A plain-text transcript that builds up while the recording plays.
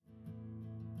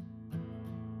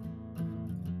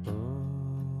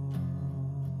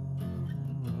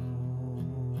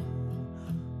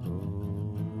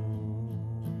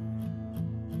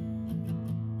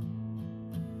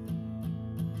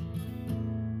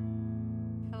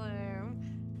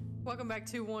Welcome back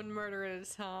to One Murder at a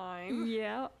Time.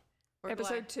 Yeah. We're Episode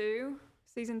glad- 2,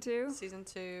 Season 2. Season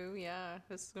 2, yeah.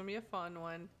 This is going to be a fun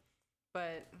one.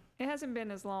 But It hasn't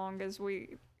been as long as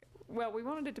we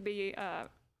wanted it to be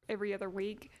every other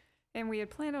week, and we had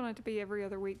planned on it to be every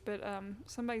other week, but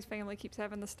somebody's family keeps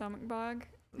having the stomach bug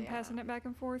and Yeah. passing it back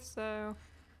and forth, so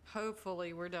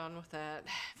hopefully we're done with that.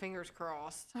 Fingers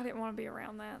crossed. I didn't want to be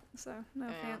around that, so no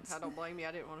offense. I don't blame you.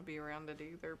 I didn't want to be around it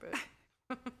either, but...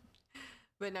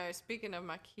 But no, speaking of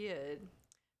my kid,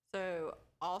 so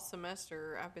all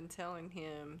semester I've been telling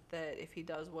him that if he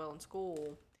does well in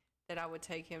school, that I would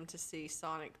take him to see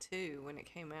Sonic 2 when it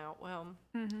came out. Well,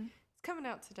 It's coming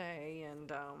out today,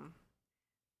 and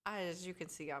as you can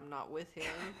see, I'm not with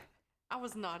him. I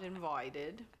was not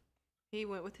invited. He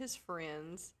went with his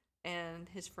friends and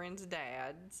his friends'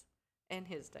 dads and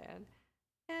his dad.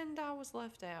 And I was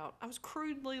left out. I was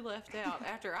crudely left out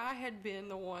after I had been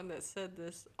the one that said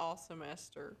this all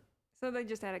semester. So they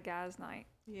just had a guys' night.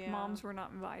 Yeah. Moms were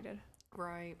not invited.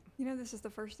 Right. You know, this is the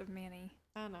first of many.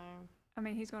 I know. I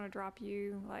mean, he's going to drop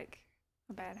you like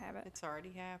a bad habit. It's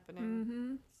already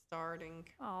happening. Starting.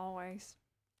 Always.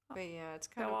 But yeah, it's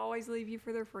kind They'll of... always leave you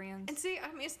for their friends. And see, I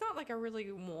mean, it's not like I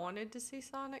really wanted to see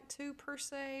Sonic 2 per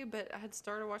se, but I had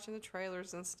started watching the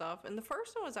trailers and stuff. And the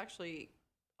first one was actually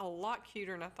a lot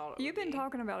cuter than I thought it would be. You've been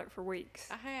talking about it for weeks.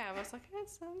 I have. I was like,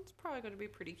 it's probably going to be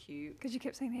pretty cute. Because you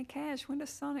kept saying, hey, Cash, when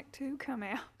does Sonic 2 come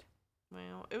out?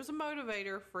 Well, it was a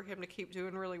motivator for him to keep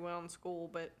doing really well in school,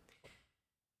 but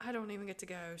I don't even get to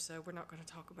go, so we're not going to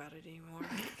talk about it anymore.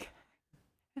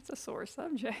 It's a sore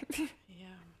subject.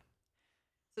 Yeah.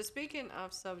 So speaking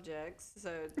of subjects,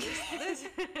 so this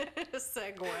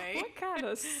segue. What kind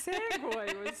of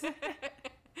segue was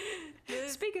that?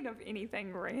 Speaking of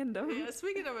anything random. Yeah,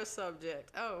 speaking of a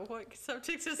subject. Oh, what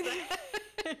subject is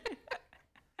that?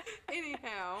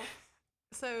 Anyhow,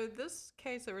 so this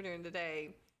case that we're doing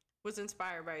today was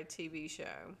inspired by a TV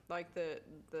show, like the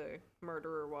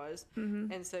murderer was.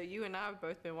 And so you and I have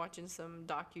both been watching some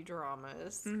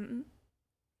docudramas.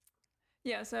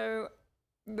 Yeah, so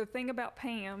the thing about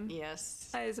Pam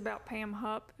Yes. is about Pam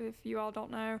Hupp, if you all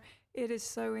don't know. It is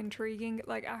so intriguing.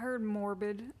 Like, I heard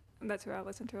Morbid. That's who I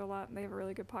listen to a lot. They have a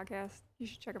really good podcast. You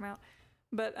should check them out.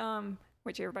 But,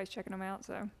 which everybody's checking them out,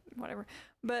 so whatever.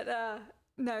 But,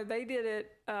 no, they did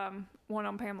it, one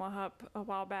on Pamela Hupp a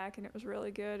while back, and it was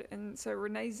really good. And so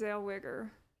Renee Zellweger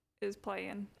is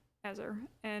playing as her.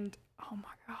 And, oh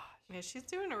my gosh. Yeah, she's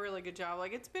doing a really good job.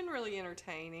 Like, it's been really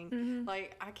entertaining.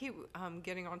 Like, I keep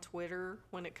getting on Twitter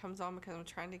when it comes on because I'm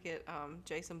trying to get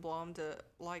Jason Blum to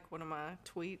like one of my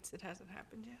tweets. It hasn't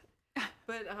happened yet.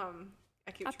 But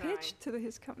I keep trying. Pitched to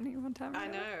his company one time. I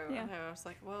know. Yeah. I know. I was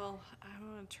like, well, I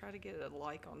want to try to get a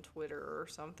like on Twitter or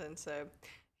something. So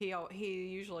he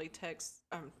usually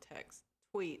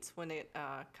tweets when it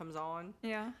comes on.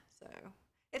 Yeah. So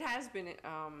it has been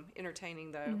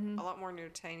entertaining, though. A lot more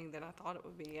entertaining than I thought it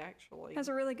would be, actually. Has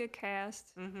a really good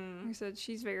cast. Like I said,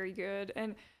 she's very good.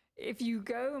 And if you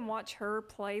go and watch her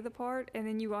play the part, and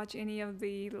then you watch any of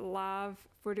the live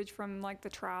footage from like the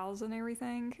trials and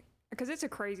everything, because it's a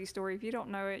crazy story. If you don't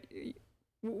know it,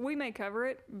 we may cover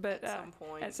it, but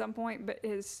at some point, but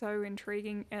it is so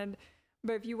intriguing.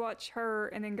 But if you watch her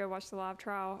and then go watch the live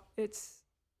trial, it's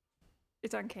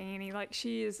uncanny. Like,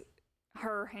 she is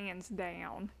her hands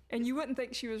down, and you wouldn't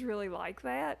think she was really like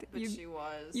that. But she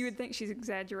was. You would think she's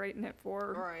exaggerating it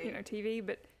for TV,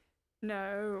 but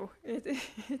no, it's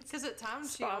because at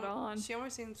times spot on. She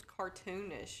almost seems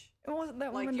cartoonish. Well,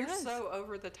 that Like, woman you're does. so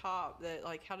over the top that,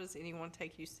 like, how does anyone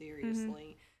take you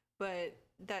seriously? But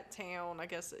that town, I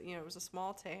guess, it was a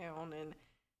small town, and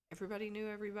everybody knew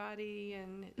everybody,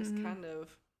 and it's kind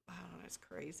of, I don't know, it's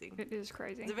crazy. It is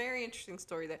crazy. It's a very interesting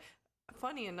story. That,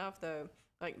 funny enough, though,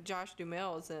 like, Josh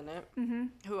Duhamel is in it,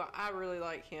 who I really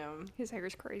like him. His hair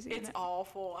is crazy. It's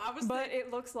awful. But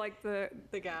it looks like the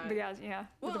guy. The guys, yeah.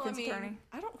 Well, the defense attorney.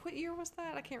 What year was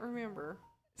that? I can't remember.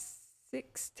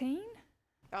 16?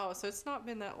 Oh, so it's not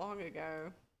been that long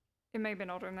ago. It may have been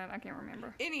older than that. I can't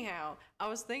remember. Anyhow, I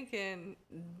was thinking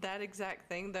that exact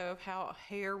thing, though, of how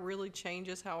hair really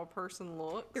changes how a person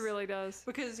looks. It really does.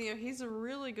 Because, he's a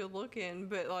really good looking,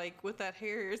 but, like, with that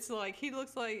hair, it's like he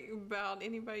looks like about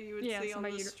anybody you would see on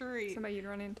the street. Somebody you'd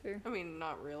run into. I mean,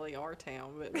 not really our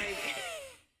town, but maybe.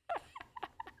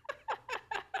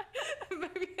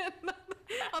 Maybe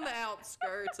on the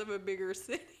outskirts of a bigger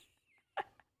city.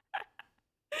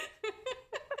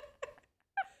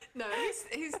 No,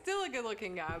 he's still a good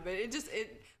looking guy, but it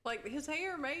like his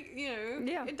hair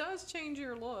it does change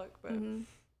your look, but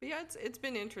yeah, it's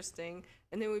been interesting.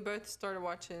 And then we both started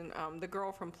watching The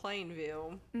Girl from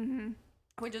Plainville,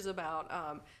 which is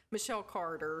about Michelle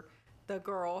Carter, the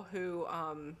girl who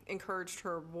encouraged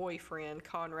her boyfriend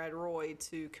Conrad Roy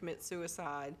to commit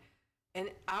suicide. And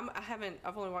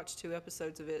I've only watched 2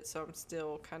 episodes of it, so I'm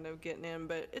still kind of getting in,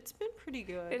 but it's been pretty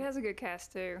good. It has a good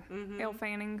cast too. Elle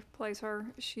Fanning plays her.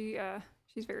 She's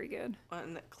very good.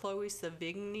 And Chloe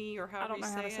Sevigny, or I don't know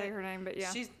how to say her name, but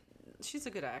yeah, she's a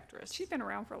good actress. She's been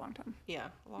around for a long time. Yeah,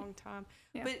 a long time.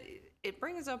 Yeah. But it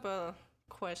brings up a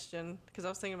question, because I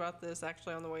was thinking about this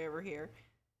actually on the way over here.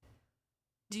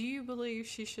 Do you believe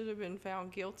she should have been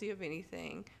found guilty of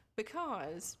anything?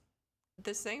 Because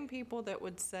the same people that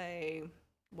would say,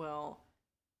 well,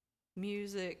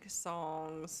 music,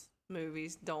 songs,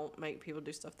 movies don't make people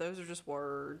do stuff. Those are just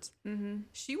words.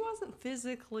 She wasn't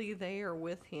physically there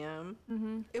with him.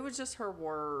 It was just her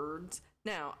words.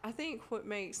 Now, I think what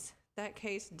makes that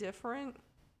case different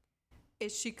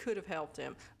is she could have helped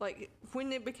him. Like,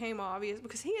 when it became obvious,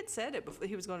 because he had said it before,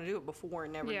 he was going to do it before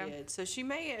and never did. So she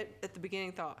may at the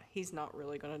beginning thought, he's not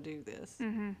really going to do this.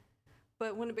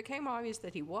 But when it became obvious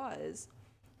that he was,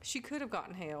 she could have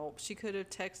gotten help. She could have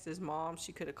texted his mom.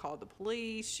 She could have called the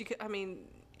police. She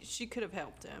could have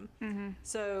helped him.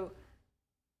 So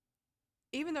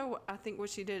even though I think what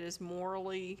she did is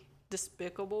morally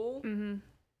despicable,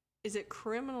 is it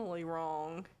criminally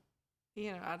wrong?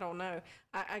 I don't know.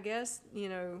 I guess,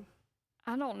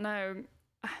 I don't know.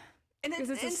 And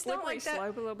because it's a slippery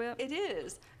slope a little bit. It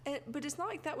is. But it's not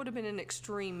like that would have been an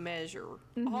extreme measure.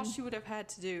 All she would have had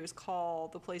to do is call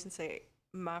the police and say,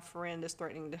 my friend is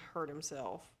threatening to hurt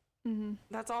himself.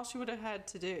 That's all she would have had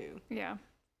to do. Yeah.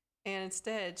 And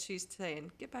instead, she's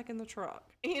saying, get back in the truck.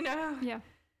 Yeah.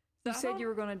 You said you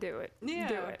were going to do it. Yeah.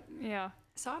 Do it. Yeah.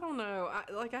 So I don't know.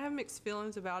 I have mixed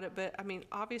feelings about it, but I mean,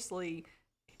 obviously,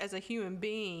 as a human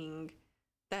being,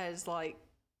 that is like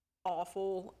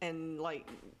awful, and like,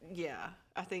 yeah,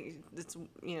 I think it's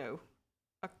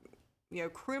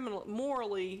criminal,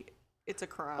 morally, it's a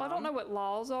crime. Well, I don't know what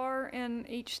laws are in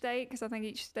each state, because I think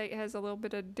each state has a little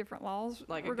bit of different laws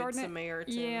like regarding a Good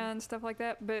Samaritan. Yeah, and stuff like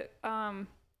that. But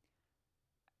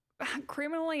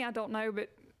criminally, I don't know, but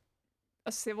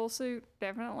a civil suit,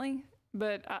 definitely.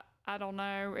 But I don't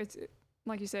know. It's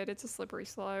like you said, it's a slippery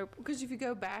slope. Because if you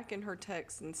go back in her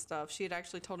texts and stuff, she had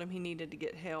actually told him he needed to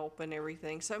get help and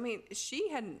everything. So, I mean, she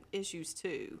had issues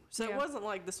too. So it wasn't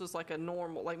like this was like a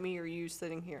normal, like me or you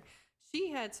sitting here. She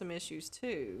had some issues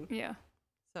too. Yeah.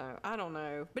 So, I don't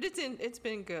know. But it's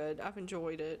been good. I've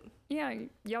enjoyed it. Yeah,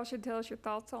 y'all should tell us your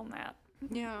thoughts on that.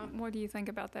 Yeah. What do you think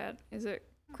about that? Is it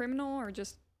criminal or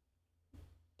just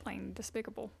plain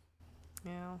despicable?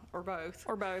 Yeah, or both.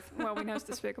 Or both. Well, we know it's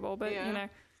despicable, but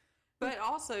But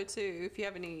also, too, if you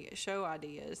have any show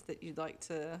ideas that you'd like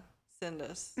to send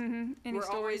us, we're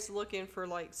always looking for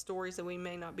like stories that we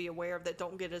may not be aware of that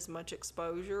don't get as much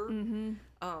exposure.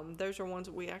 Those are ones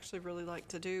that we actually really like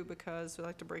to do, because we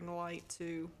like to bring light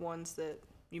to ones that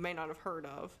you may not have heard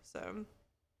of. So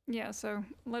so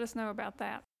let us know about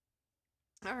that.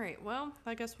 All right, well,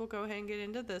 I guess we'll go ahead and get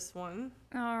into this one.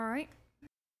 All right.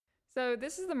 So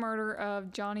this is the murder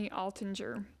of Johnny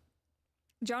Altinger.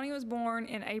 Johnny was born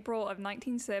in April of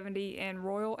 1970 in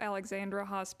Royal Alexandra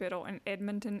Hospital in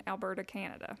Edmonton, Alberta,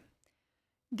 Canada.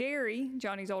 Gary,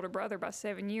 Johnny's older brother by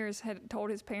 7 years, had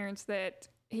told his parents that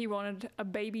he wanted a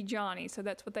baby Johnny, so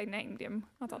that's what they named him.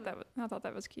 I thought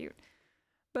that was cute.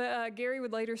 But Gary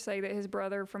would later say that his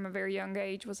brother, from a very young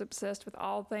age, was obsessed with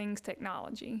all things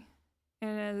technology.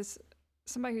 And as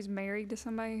somebody who's married to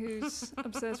somebody who's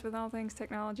obsessed with all things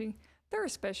technology, they're a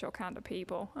special kind of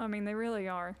people. I mean, they really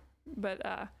are. But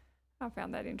I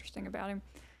found that interesting about him.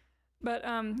 But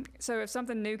so if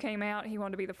something new came out, he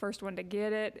wanted to be the first one to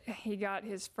get it. He got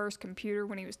his first computer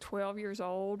when he was 12 years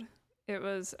old. It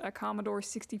was a Commodore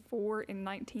 64 in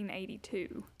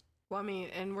 1982. Well, I mean,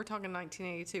 and we're talking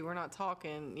 1982. We're not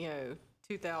talking,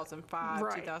 2005,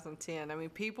 right. 2010. I mean,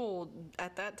 people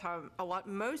at that time,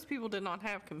 most people did not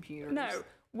have computers. No,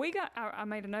 I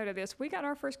made a note of this. We got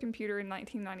our first computer in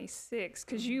 1996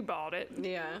 because you bought it.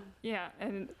 Yeah. Yeah,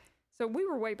 and so we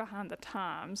were way behind the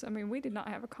times. I mean, we did not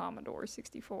have a Commodore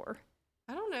 64.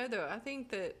 I don't know, though. I think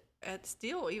that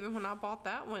even when I bought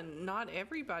that one, not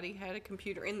everybody had a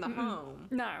computer in the home.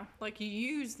 No. Like, you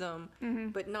use them,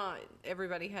 but not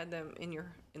everybody had them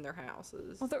in their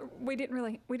houses. Well, we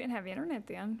didn't have internet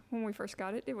then when we first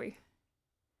got it, did we?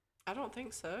 I don't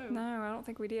think so. No, I don't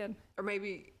think we did. Or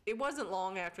maybe it wasn't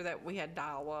long after that we had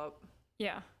dial-up.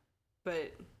 Yeah.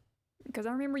 But because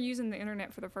I remember using the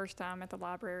internet for the first time at the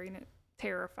library, and it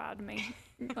terrified me.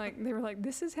 Like, they were like,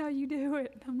 this is how you do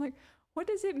it. And I'm like, what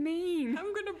does it mean?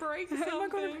 I'm going to break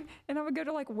something. And I would go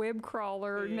to like Web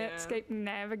Crawler, Netscape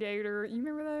Navigator. You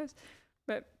remember those?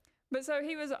 But But so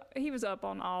he was up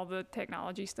on all the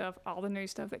technology stuff, all the new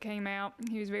stuff that came out.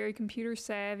 He was very computer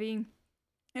savvy.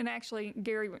 And actually,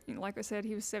 Gary, like I said,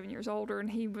 he was 7 years older, and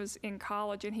he was in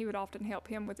college, and he would often help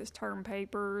him with his term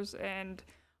papers and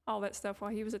all that stuff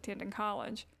while he was attending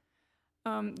college.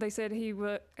 They said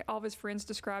all of his friends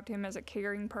described him as a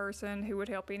caring person who would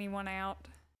help anyone out.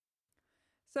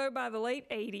 So by the late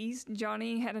 80s,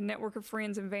 Johnny had a network of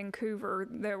friends in Vancouver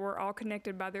that were all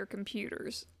connected by their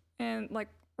computers. And like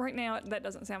right now, that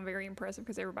doesn't sound very impressive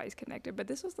because everybody's connected, but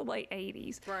this was the late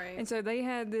 80s. Right. And so they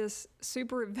had this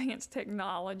super advanced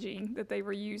technology that they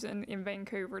were using in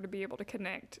Vancouver to be able to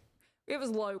connect. It was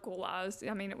localized.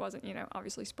 I mean, it wasn't,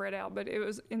 obviously spread out, but it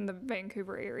was in the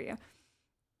Vancouver area.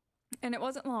 And it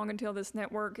wasn't long until this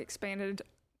network expanded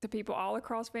to people all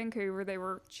across Vancouver. They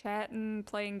were chatting,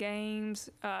 playing games.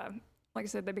 Like I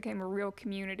said, they became a real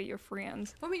community of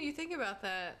friends. Well, I mean, you think about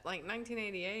that, like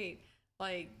 1988,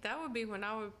 like that would be when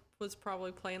I was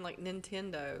probably playing like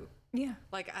Nintendo. Yeah.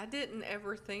 Like I didn't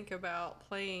ever think about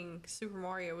playing Super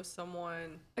Mario with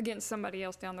someone against somebody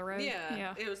else down the road.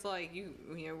 Yeah. It was like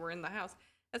we're in the house.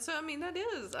 And so, I mean, that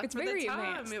is, it's for very the time,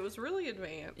 advanced. It was really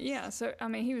advanced. Yeah, so, I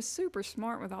mean, he was super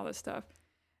smart with all this stuff.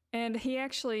 And he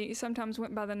actually sometimes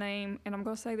went by the name, and I'm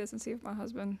going to say this and see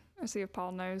if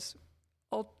Paul knows,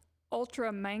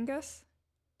 Ultra Mangus.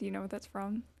 Do you know what that's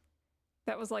from?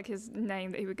 That was like his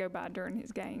name that he would go by during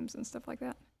his games and stuff like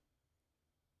that.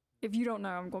 If you don't know,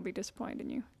 I'm going to be disappointed in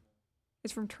you.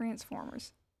 It's from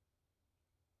Transformers.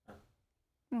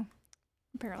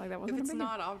 Apparently that wasn't. If it's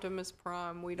not Optimus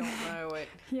Prime, we don't know it.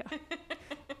 Yeah.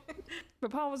 But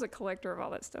Paul was a collector of all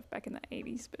that stuff back in the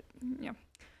 80s. But yeah.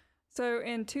 So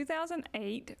in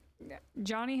 2008,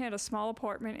 Johnny had a small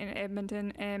apartment in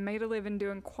Edmonton and made a living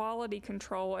doing quality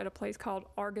control at a place called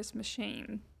Argus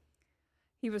Machine.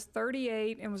 He was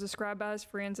 38 and was described by his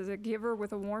friends as a giver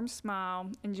with a warm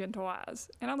smile and gentle eyes.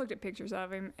 And I looked at pictures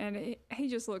of him, and he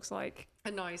just looks like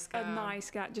a nice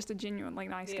guy. Just a genuinely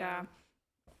nice guy.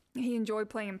 He enjoyed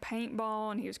playing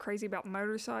paintball, and he was crazy about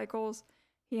motorcycles.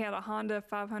 He had a Honda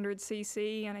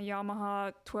 500cc and a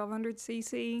Yamaha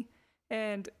 1200cc,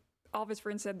 and all of his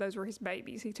friends said those were his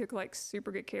babies. He took like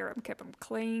super good care of them, kept them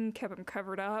clean, kept them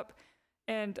covered up,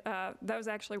 and that was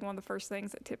actually one of the first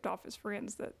things that tipped off his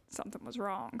friends that something was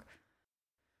wrong.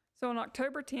 So on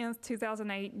October 10th,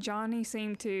 2008, Johnny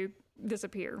seemed to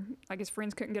disappear. Like his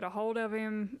friends couldn't get a hold of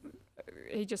him.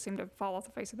 He just seemed to fall off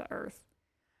the face of the earth.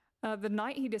 The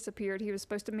night he disappeared, he was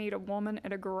supposed to meet a woman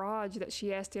at a garage that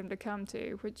she asked him to come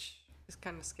to, which is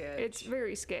kind of sketch. It's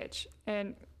very sketch.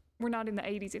 And we're not in the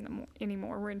 80s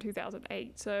anymore. We're in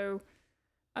 2008. So,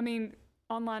 I mean,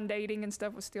 online dating and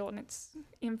stuff was still in its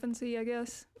infancy, I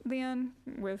guess, then,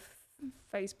 with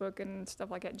Facebook and stuff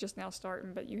like that just now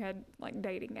starting. But you had, like,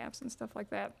 dating apps and stuff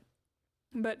like that.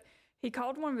 But he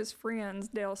called one of his friends,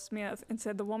 Dale Smith, and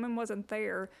said the woman wasn't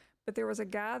there, but there was a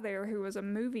guy there who was a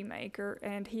movie maker,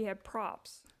 and he had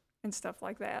props and stuff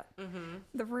like that. Mm-hmm.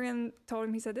 The friend told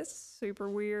him, he said, "This is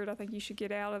super weird. I think you should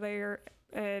get out of there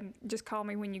and just call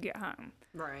me when you get home."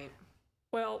 Right.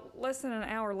 Well, less than an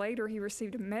hour later, he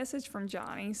received a message from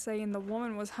Johnny saying the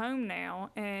woman was home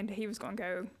now, and he was going to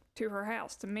go to her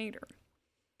house to meet her.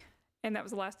 And that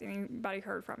was the last anybody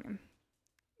heard from him.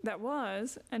 That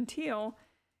was until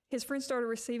his friend started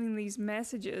receiving these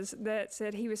messages that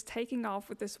said he was taking off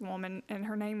with this woman, and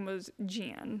her name was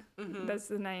Jen. Mm-hmm. That's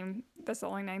the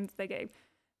only name that they gave.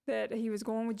 That he was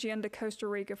going with Jen to Costa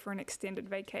Rica for an extended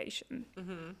vacation.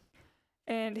 Mm-hmm.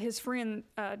 And his friend,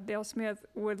 Dale Smith,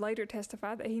 would later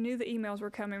testify that he knew the emails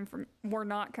were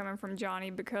not coming from Johnny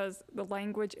because the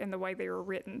language and the way they were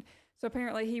written. So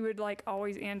apparently he would like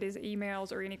always end his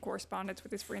emails or any correspondence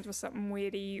with his friends with something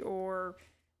witty or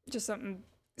just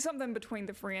something between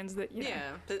the friends that,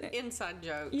 Yeah, the inside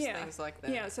jokes, things like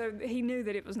that. Yeah, so he knew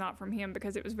that it was not from him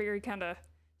because it was very kind of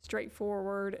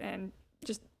straightforward and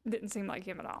just didn't seem like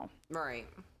him at all. Right.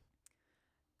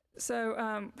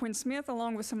 So when Smith,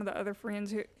 along with some of the other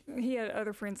friends, he had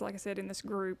other friends, like I said, in this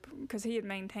group, because he had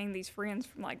maintained these friends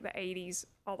from like the 80s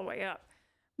all the way up.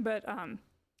 But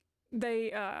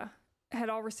they had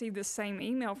all received this same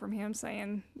email from him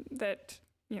saying that,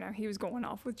 he was going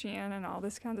off with Jen and all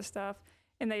this kind of stuff.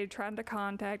 And they had tried to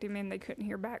contact him, and they couldn't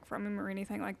hear back from him or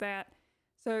anything like that.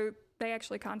 So they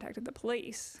actually contacted the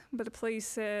police. But the police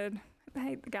said,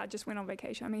 hey, the guy just went on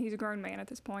vacation. I mean, he's a grown man at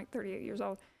this point, 38 years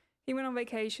old. He went on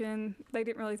vacation. They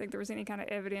didn't really think there was any kind of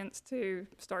evidence to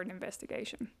start an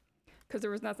investigation because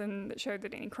there was nothing that showed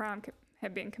that any crime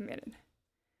had been committed.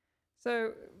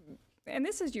 So, and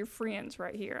this is your friends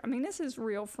right here. I mean, this is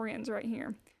real friends right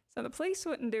here. So the police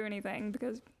wouldn't do anything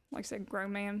because, like I said,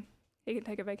 grown man, he can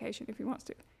take a vacation if he wants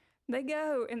to. They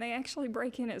go and they actually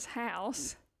break in his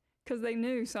house because they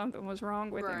knew something was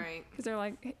wrong with him. Right. Because they're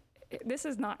like, this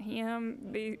is not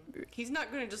him. He's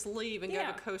not going to just leave and go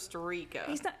to Costa Rica.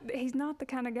 He's not the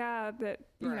kind of guy that,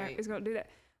 you know, Right. is going to do that.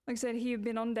 Like I said, he had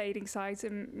been on dating sites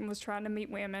and was trying to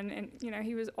meet women, and, you know,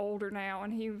 he was older now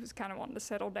and he was kind of wanting to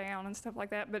settle down and stuff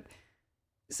like that. But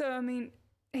so, I mean,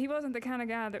 he wasn't the kind of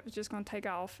guy that was just going to take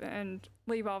off and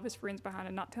leave all of his friends behind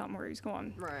and not tell them where he was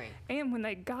going. Right. And when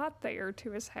they got there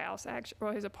to his house,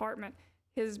 his apartment,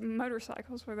 his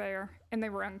motorcycles were there and they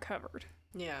were uncovered.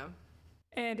 Yeah.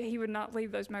 And he would not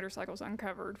leave those motorcycles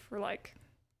uncovered for like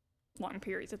long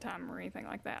periods of time or anything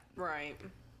like that. Right.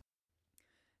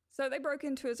 So they broke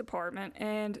into his apartment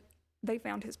and they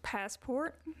found his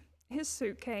passport, his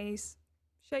suitcase,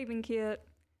 shaving kit,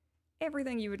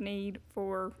 everything you would need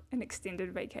for an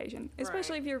extended vacation.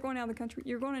 Especially if you're going out of the country,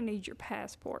 you're going to need your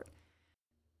passport.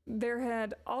 There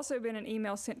had also been an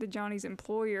email sent to Johnny's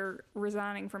employer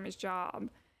resigning from his job.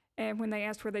 And when they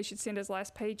asked where they should send his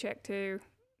last paycheck to,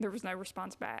 there was no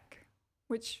response back,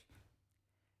 which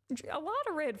a lot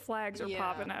of red flags are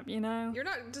popping up, you know? You're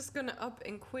not just going to up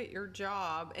and quit your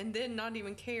job and then not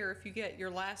even care if you get your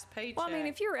last paycheck. Well, I mean,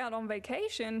 if you're out on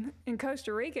vacation in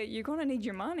Costa Rica, you're going to need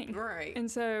your money. Right.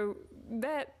 And so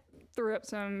that threw up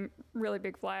some really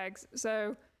big flags.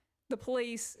 So the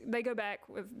police, they go back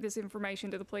with this information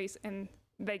to the police and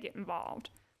they get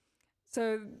involved.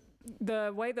 So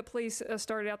the way the police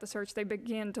started out the search, they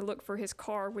began to look for his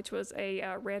car, which was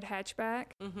a red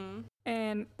hatchback. Mm-hmm.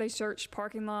 And they searched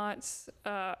parking lots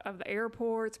of the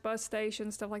airports, bus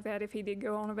stations, stuff like that. If he did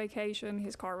go on a vacation,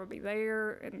 his car would be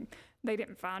there, and they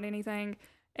didn't find anything.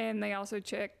 And they also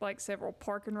checked like several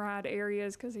park and ride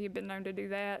areas because he had been known to do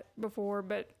that before,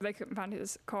 but they couldn't find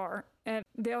his car. And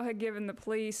Dale had given the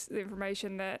police the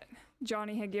information that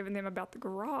Johnny had given them about the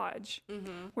garage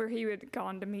where he had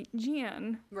gone to meet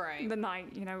Jen the night,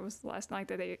 you know, it was the last night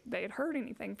that they had heard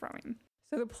anything from him.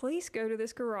 So the police go to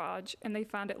this garage and they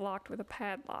find it locked with a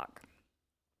padlock.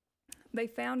 They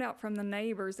found out from the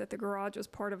neighbors that the garage was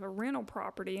part of a rental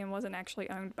property and wasn't actually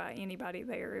owned by anybody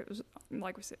there. It was,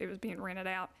 like we said, it was being rented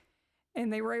out.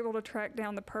 And they were able to track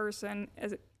down the person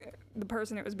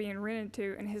it was being rented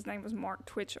to, and his name was Mark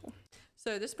Twitchell.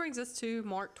 So this brings us to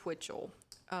Mark Twitchell.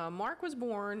 Mark was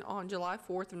born on July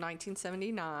 4th of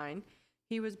 1979.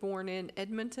 He was born in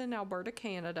Edmonton, Alberta,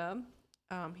 Canada.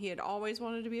 He had always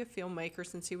wanted to be a filmmaker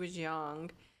since he was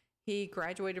young. He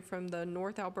graduated from the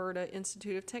North Alberta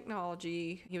Institute of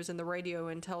Technology. He was in the radio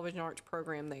and television arts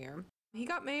program there. He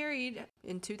got married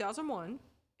in 2001,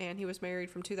 and he was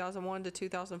married from 2001 to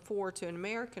 2004 to an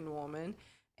American woman,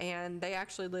 and they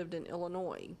actually lived in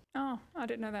Illinois. Oh, I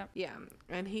didn't know that. Yeah,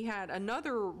 and he had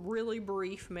another really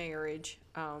brief marriage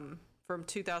from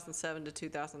 2007 to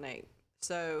 2008.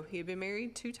 So he had been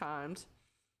married 2 times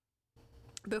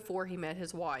before he met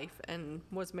his wife and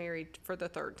was married for the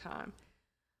 3rd time.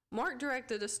 Mark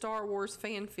directed a Star Wars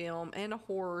fan film and a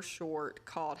horror short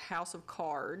called House of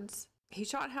Cards. He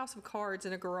shot House of Cards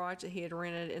in a garage that he had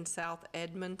rented in South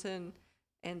Edmonton,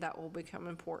 and that will become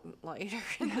important later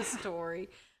in the story.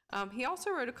 He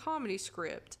also wrote a comedy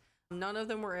script. None of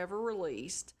them were ever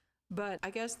released, but I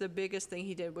guess the biggest thing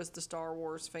he did was the Star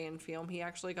Wars fan film. He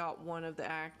actually got one of the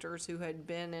actors who had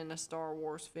been in a Star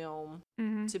Wars film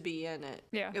to be in it.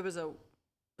 Yeah. It was a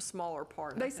smaller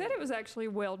part. They said it was actually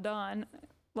well done.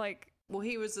 Well,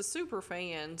 he was a super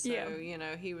fan, so, you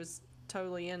know, he was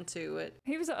totally into it.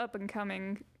 He was an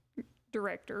up-and-coming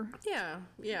director.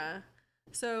 Yeah.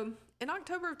 So, in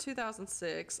October of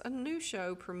 2006, a new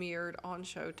show premiered on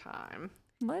Showtime.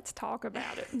 Let's talk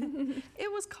about it. It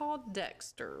was called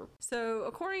Dexter. So,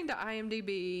 according to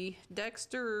IMDb,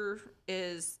 Dexter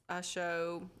is a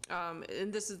show,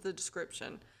 and this is the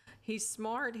description. He's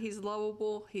smart, he's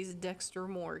lovable, he's Dexter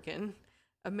Morgan,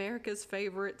 America's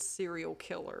favorite serial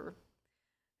killer,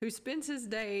 who spends his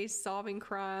days solving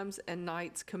crimes and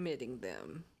nights committing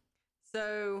them.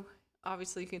 So,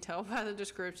 obviously you can tell by the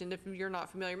description if you're not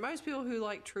familiar. Most people who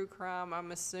like true crime,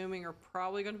 I'm assuming, are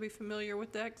probably going to be familiar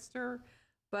with Dexter,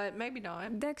 but maybe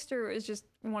not. Dexter is just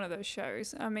one of those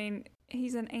shows. I mean,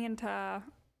 he's not a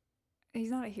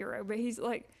hero, but he's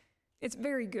like, it's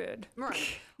very good.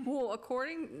 Right. Well,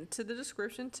 according to the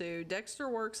description, too, Dexter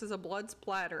works as a blood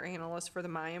splatter analyst for the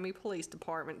Miami Police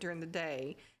Department during the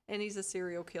day, and he's a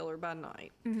serial killer by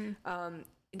night.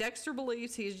 Dexter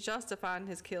believes he's justified in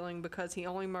his killing because he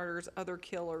only murders other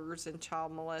killers and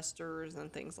child molesters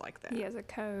and things like that. He has a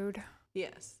code.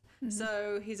 Yes.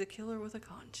 So he's a killer with a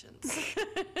conscience,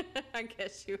 I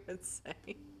guess you would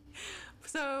say.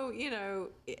 So, you know,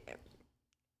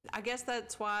 I guess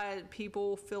that's why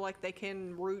people feel like they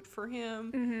can root for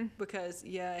him because,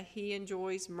 yeah, he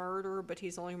enjoys murder, but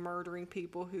he's only murdering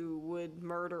people who would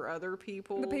murder other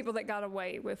people. The people that got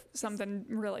away with something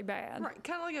really bad. Right,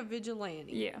 kind of like a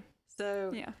vigilante. Yeah.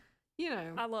 So, Yeah. you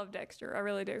know. I love Dexter. I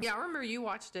really do. Yeah, I remember you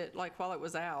watched it like while it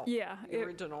was out. Yeah. The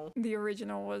original. The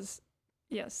original was,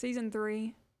 season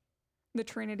 3, The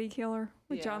Trinity Killer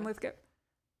with John Lithgow.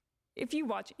 If you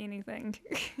watch anything,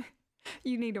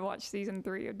 you need to watch season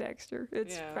 3 of Dexter.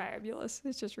 It's fabulous.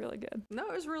 It's just really good. No,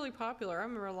 it was really popular. I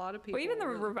remember a lot of people. Well, even the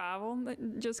revival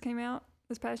that just came out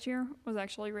this past year was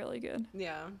actually really good.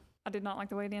 Yeah. I did not like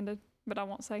the way it ended, but I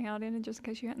won't say how it ended just in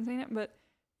case you hadn't seen it. But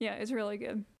yeah, it's really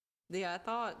good. Yeah, I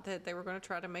thought that they were going to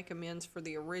try to make amends for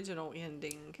the original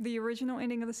ending. The original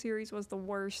ending of the series was the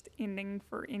worst ending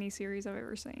for any series I've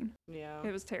ever seen. Yeah.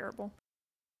 It was terrible.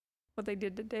 What they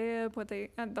did to Deb,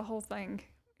 the whole thing,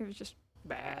 it was just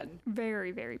bad.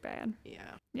 Very, very bad.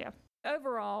 Yeah. Yeah.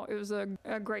 Overall, it was a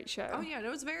great show. Oh, yeah, and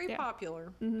it was very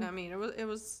popular. Mm-hmm. I mean, it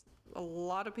was a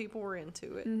lot of people were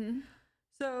into it. Mm-hmm.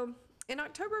 So, in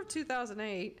October of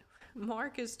 2008,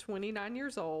 Mark is 29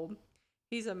 years old.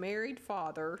 He's a married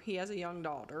father. He has a young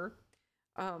daughter.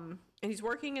 And he's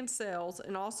working in sales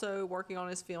and also working on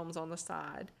his films on the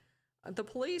side. The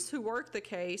police who worked the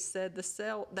case said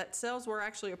that sales were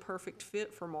actually a perfect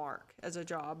fit for Mark as a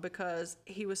job because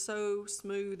he was so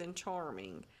smooth and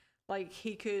charming. Like,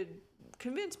 he could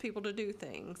convince people to do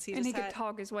things. He could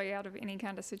talk his way out of any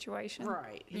kind of situation.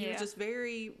 Right. He was just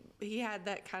he had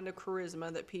that kind of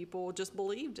charisma that people just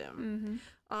believed him.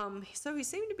 Mm-hmm. So he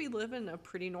seemed to be living a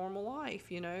pretty normal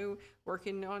life,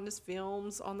 working on his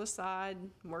films on the side,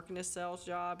 working his sales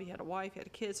job. He had a wife, he had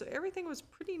a kid, so everything was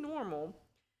pretty normal.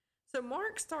 So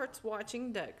Mark starts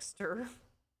watching Dexter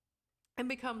and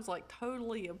becomes like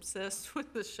totally obsessed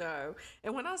with the show.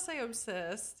 And when I say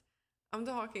obsessed, I'm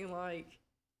talking like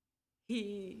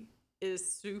he is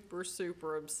super,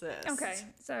 super obsessed. Okay,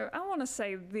 so I want to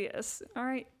say this, all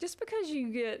right? Just because you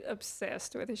get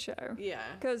obsessed with a show. Yeah.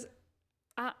 Because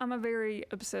I'm a very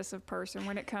obsessive person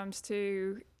when it comes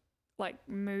to like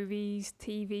movies,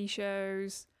 TV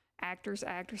shows, actors,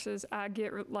 actresses. I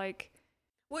get like...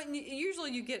 Well,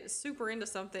 usually you get super into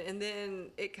something and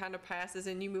then it kind of passes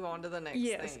and you move on to the next thing.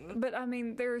 Yes, but I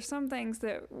mean, there are some things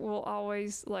that will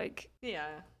always like... Yeah.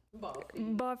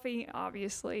 Buffy,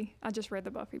 obviously. I just read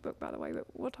the Buffy book, by the way, but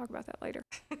we'll talk about that later.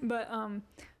 But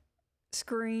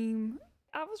Scream.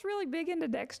 I was really big into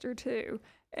Dexter, too.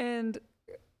 And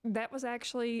that was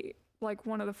actually like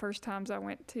one of the first times I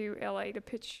went to LA to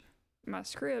pitch my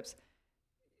scripts.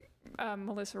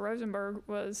 Melissa Rosenberg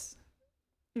was...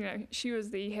 she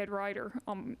was the head writer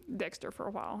on Dexter for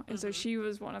a while. And so she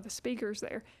was one of the speakers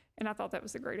there. And I thought that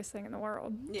was the greatest thing in the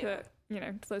world to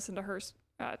listen to her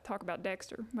talk about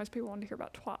Dexter. Most people wanted to hear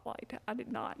about Twilight. I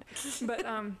did not. But,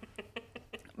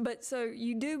 but so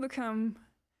you do become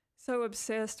so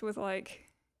obsessed with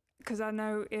because I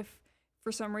know if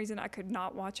for some reason I could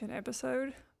not watch an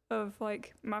episode of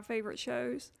my favorite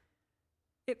shows,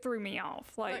 it threw me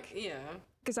off.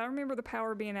 Because I remember The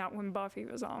Power being out when Buffy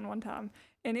was on one time,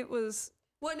 and it was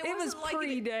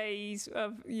pre-days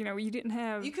of, you didn't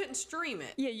have... You couldn't stream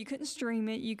it. Yeah, you couldn't stream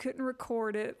it. You couldn't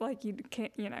record it. You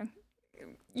can't,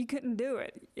 you couldn't do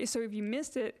it. So if you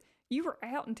missed it, you were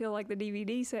out until the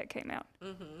DVD set came out.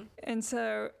 Mm-hmm. And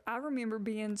so I remember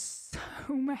being so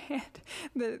mad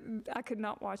that I could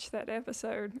not watch that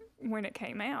episode when it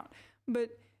came out. But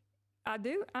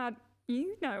that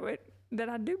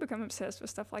I do become obsessed with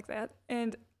stuff like that.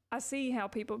 And I see how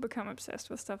people become obsessed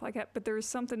with stuff like that, but there's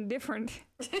something different.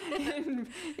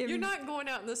 You're not going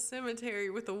out in the cemetery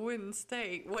with a wooden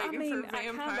stake waiting for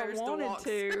vampires to walk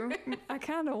through. I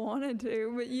kind of wanted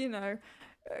to, but you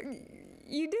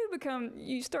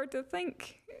start to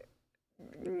think.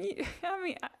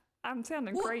 I'm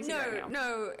sounding crazy right now.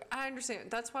 No, I understand.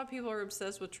 That's why people are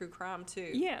obsessed with true crime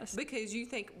too. Yes. Because you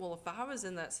think, well, if I was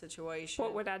in that situation,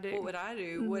 what would I do?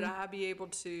 Mm-hmm. Would I be able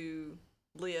to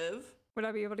live? Would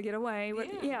I be able to get away?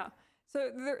 Yeah.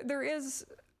 So there is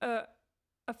a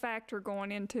factor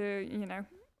going into,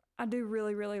 I do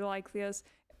really, really like this,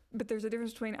 but there's a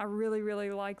difference between I really, really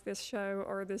like this show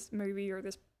or this movie or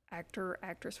this actor,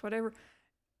 actress, whatever,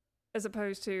 as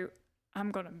opposed to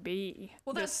I'm going to be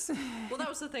this. That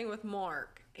was the thing with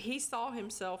Mark. He saw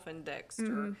himself in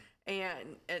Dexter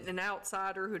and an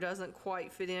outsider who doesn't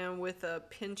quite fit in with a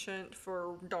penchant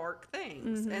for dark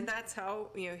things. And that's how,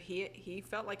 he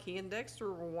felt like he and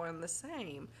Dexter were one and the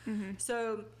same.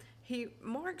 So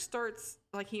Mark starts,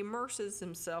 he immerses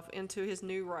himself into his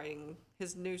new writing,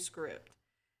 his new script.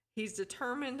 He's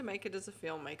determined to make it as a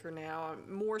filmmaker now,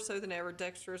 more so than ever.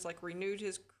 Dexter has like renewed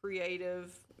his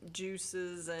creative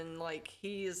juices, and like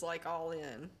he is like all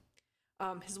in.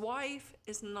 His wife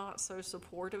is not so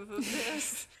supportive of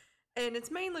this, and it's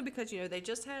mainly because, you know, they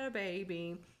just had a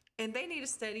baby and they need a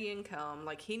steady income.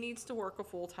 Like, he needs to work a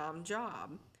full-time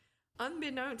job.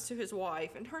 Unbeknownst to his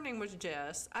wife, and her name was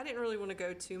Jess. I didn't really want to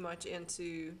go too much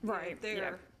into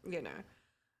you know.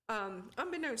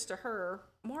 Unbeknownst to her,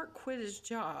 Mark quit his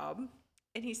job,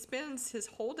 and he spends his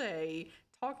whole day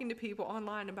talking to people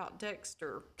online about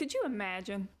Dexter. Could you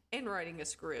imagine? And writing a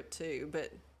script, too,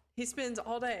 but he spends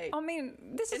all day. I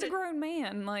mean, this is a grown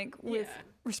man, like, with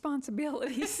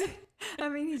responsibilities. I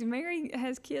mean, he's married,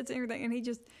 has kids and everything, and he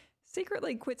just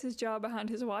secretly quits his job behind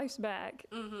his wife's back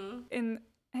and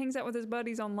hangs out with his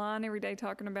buddies online every day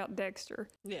talking about Dexter.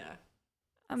 Yeah.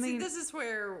 I mean, this is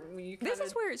where you this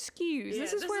is where it skews. Yeah,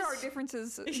 this is where our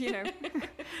differences, you know,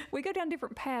 we go down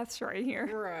different paths right here.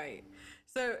 Right.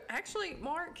 So, actually,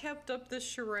 Mark kept up this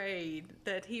charade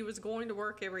that he was going to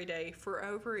work every day for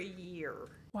over a year.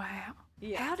 Wow.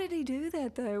 Yeah. How did he do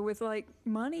that, though, with, like,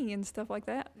 money and stuff like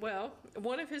that? Well,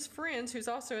 one of his friends, who's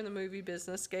also in the movie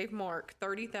business, gave Mark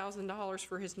 $30,000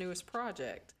 for his newest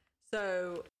project.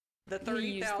 So, the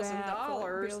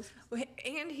 $30,000,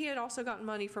 and he had also gotten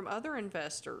money from other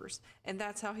investors, and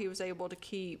that's how he was able to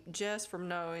keep Jess from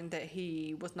knowing that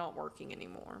he was not working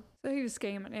anymore. So he was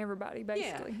scamming everybody,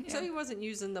 basically. Yeah. So he wasn't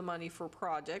using the money for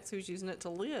projects. He was using it to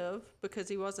live because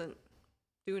he wasn't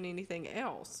doing anything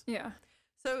else. Yeah.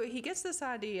 So he gets this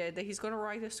idea that he's going to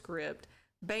write a script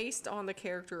based on the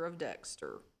character of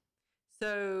Dexter.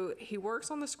 So he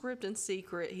works on the script in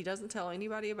secret. He doesn't tell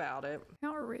anybody about it.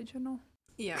 How original.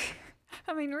 Yeah.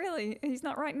 I mean, really, he's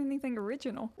not writing anything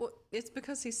original. Well, it's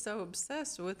because he's so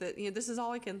obsessed with it. You know, this is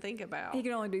all he can think about. He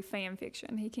can only do fan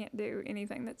fiction. He can't do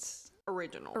anything that's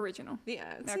original.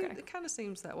 Yeah, it kind of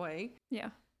seems that way. Yeah.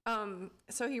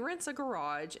 So he rents a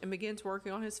garage and begins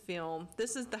working on his film.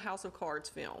 This is the House of Cards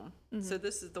film. So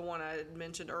this is the one I had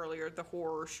mentioned earlier, the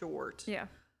horror short. Yeah.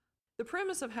 The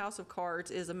premise of House of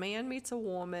Cards is a man meets a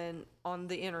woman on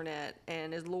the internet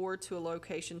and is lured to a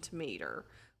location to meet her.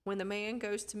 When the man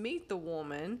goes to meet the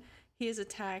woman, he is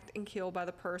attacked and killed by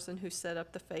the person who set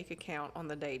up the fake account on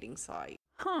the dating site.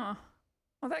 Huh.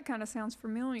 Well, that kind of sounds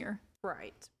familiar.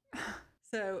 Right.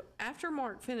 So after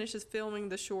Mark finishes filming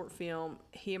the short film,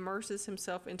 he immerses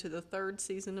himself into the 3rd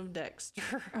season of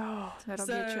Dexter. Oh, that'll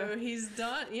so get you. He's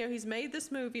done, you know, he's made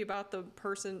this movie about the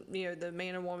person, you know, the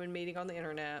man and woman meeting on the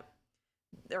internet,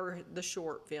 or the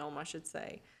short film, I should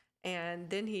say.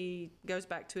 And then he goes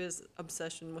back to his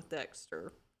obsession with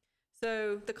Dexter.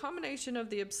 So the combination of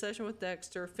the obsession with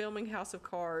Dexter, filming House of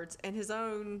Cards, and his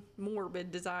own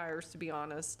morbid desires, to be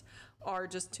honest, are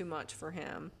just too much for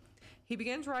him. He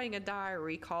begins writing a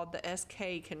diary called the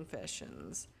SK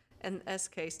Confessions, and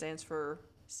SK stands for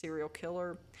serial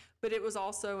killer, but it was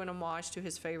also an homage to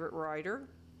his favorite writer,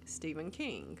 Stephen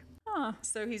King. Huh.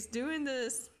 So he's doing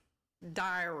this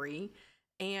diary,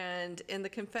 and in the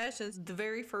confessions, the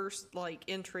very first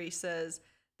entry says,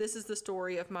 "This is the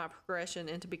story of my progression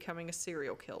into becoming a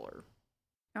serial killer."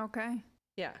 Okay.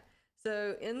 Yeah.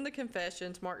 So in the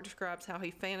confessions, Mark describes how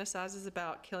he fantasizes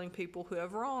about killing people who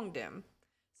have wronged him.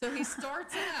 So he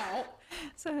starts out.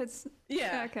 So it's.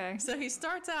 Yeah. Okay. So he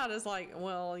starts out as like,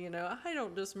 well, you know, I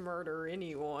don't just murder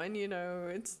anyone. You know,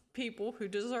 it's people who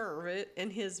deserve it, in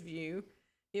his view.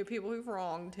 You know, people who've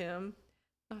wronged him.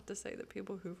 Not to say that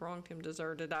people who've wronged him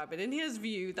deserve to die, but in his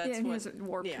view, that's in what. his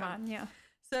warped mind, yeah.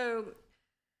 So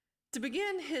to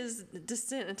begin his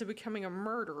descent into becoming a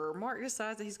murderer, Mark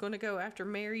decides that he's going to go after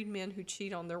married men who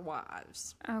cheat on their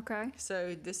wives. Okay.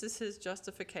 So this is his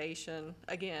justification,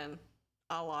 again,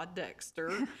 a la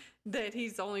Dexter, that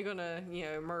he's only going to, you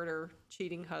know, murder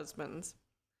cheating husbands.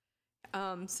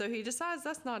 So he decides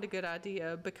that's not a good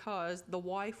idea because the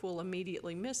wife will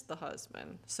immediately miss the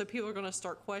husband. So people are going to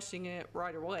start questioning it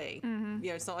right away. Mm-hmm. You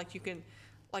know, it's not like you can,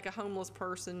 like a homeless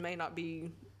person may not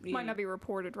be... Might not be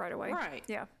reported right away. Right.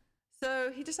 Yeah.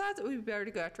 So he decides it would be better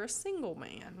to go after a single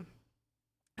man.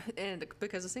 And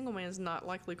because a single man is not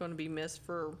likely going to be missed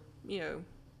for, you know,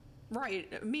 right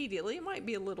immediately. It might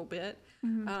be a little bit.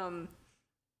 Mm-hmm.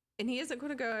 And he isn't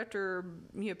going to go after,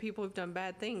 you know, people who've done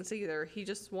bad things either. He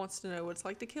just wants to know what it's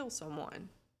like to kill someone.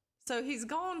 So he's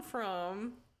gone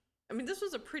from, I mean, this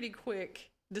was a pretty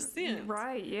quick descent.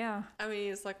 Right, yeah. I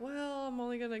mean, it's like, well, I'm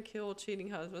only going to kill cheating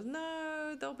husbands.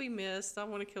 No, they'll be missed. I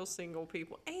want to kill single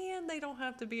people. And they don't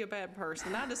have to be a bad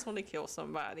person. I just want to kill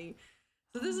somebody.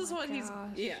 So this is what he's,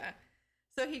 yeah.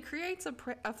 So he creates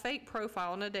a fake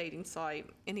profile on a dating site,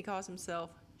 and he calls himself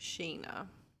Sheena,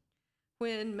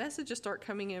 When messages start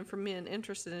coming in from men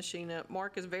interested in Sheena,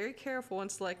 Mark is very careful in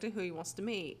selecting who he wants to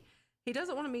meet. He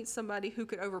doesn't want to meet somebody who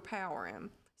could overpower him,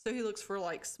 so he looks for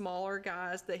like smaller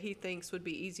guys that he thinks would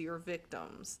be easier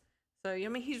victims. So, I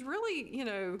mean, he's really,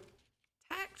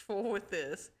 tactful with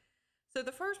this. So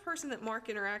the first person that Mark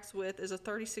interacts with is a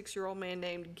 36-year-old man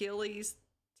named Gillies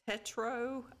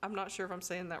Tetro. I'm not sure if I'm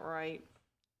saying that right.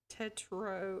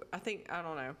 Tetro. I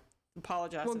don't know.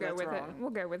 Apologize if that's wrong.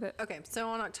 We'll go with it. Okay, so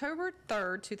on October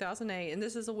 3rd, 2008, and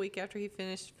this is a week after he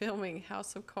finished filming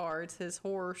House of Cards, his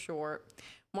horror short,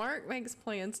 Mark makes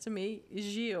plans to meet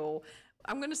Gilles.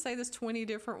 I'm going to say this 20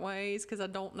 different ways because I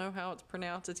don't know how it's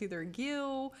pronounced. It's either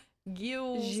Gilles.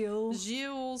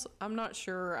 I'm not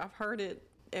sure. I've heard it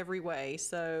every way,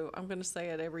 so I'm going to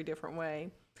say it every different way.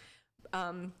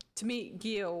 To meet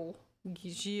Gilles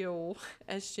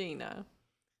as Sheena.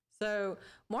 So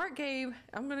Mark I'm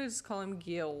going to just call him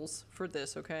Gilles for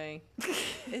this, okay?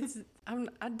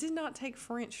 I did not take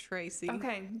French, Tracy.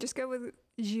 Okay, just go with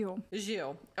Gilles.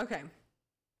 Gilles, okay.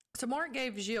 So Mark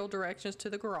gave Gilles directions to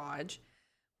the garage.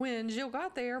 When Gilles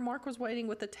got there, Mark was waiting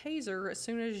with a taser as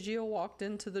soon as Gilles walked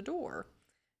into the door.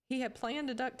 He had planned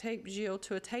to duct tape Gilles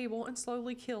to a table and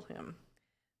slowly kill him.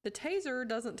 The taser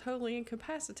doesn't totally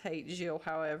incapacitate Gilles,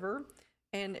 however,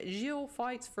 and Gilles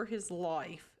fights for his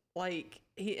life.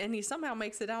 He somehow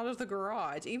makes it out of the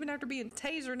garage, even after being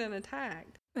tasered and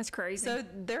attacked. That's crazy. So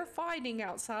they're fighting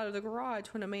outside of the garage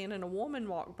when a man and a woman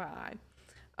walk by.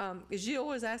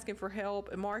 Gilles is asking for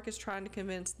help, and Mark is trying to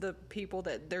convince the people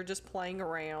that they're just playing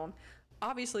around.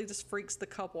 Obviously, this freaks the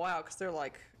couple out because they're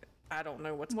like, I don't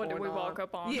know what's going on. What did we walk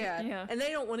up on? Yeah, and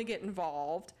they don't want to get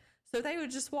involved, so they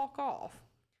would just walk off.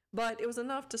 But it was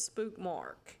enough to spook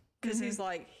Mark because he's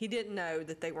like, he didn't know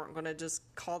that they weren't going to just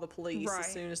call the police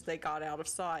as soon as they got out of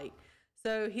sight.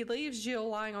 So he leaves Gilles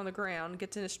lying on the ground,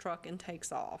 gets in his truck, and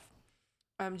takes off.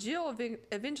 Gilles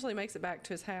eventually makes it back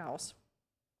to his house.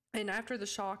 And after the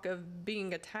shock of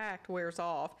being attacked wears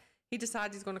off, he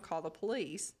decides he's going to call the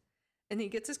police. And he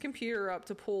gets his computer up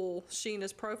to pull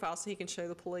Sheena's profile so he can show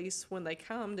the police when they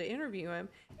come to interview him,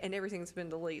 and everything's been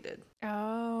deleted.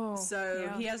 Oh. So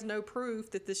he has no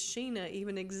proof that this Sheena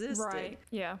even existed. Right,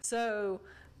 yeah. So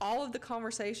all of the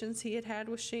conversations he had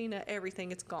with Sheena,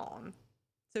 everything is gone.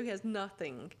 So he has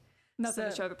nothing. Nothing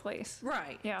to show the police.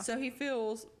 Right. Yeah. So he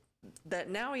feels that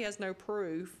now he has no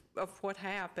proof of what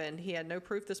happened. He had no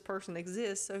proof this person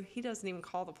exists, so he doesn't even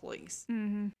call the police.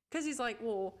 Because he's like,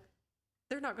 well,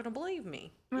 they're not going to believe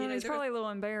me. Well, he's probably a little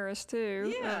embarrassed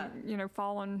too. Yeah.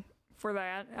 Falling for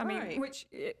that. I mean, which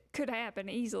it could happen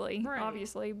easily,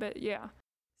 obviously, but yeah.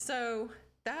 So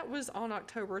that was on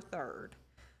October 3rd.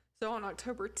 So on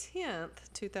October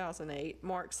 10th, 2008,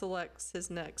 Mark selects his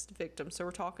next victim. So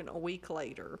we're talking a week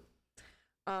later.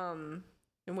 And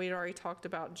we'd already talked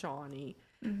about Johnny.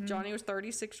 Johnny was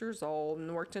 36 years old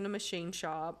and worked in a machine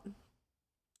shop.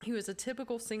 He was a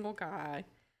typical single guy.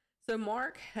 So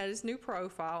Mark had his new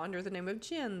profile under the name of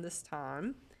Jen this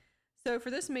time. So for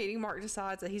this meeting, Mark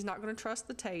decides that he's not going to trust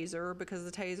the taser because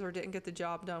the taser didn't get the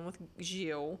job done with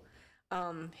Gilles.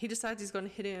 He decides he's going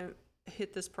to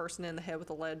hit this person in the head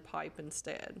with a lead pipe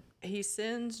instead. He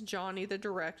sends Johnny the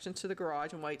directions to the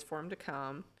garage and waits for him to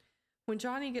come. When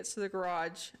Johnny gets to the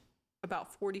garage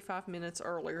about 45 minutes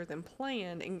earlier than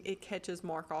planned, and it catches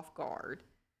Mark off guard.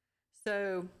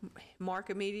 So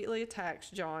Mark immediately attacks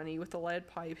Johnny with a lead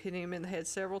pipe, hitting him in the head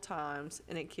several times,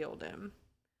 and it killed him.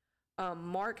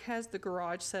 Mark has the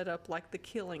garage set up like the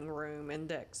killing room in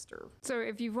Dexter. So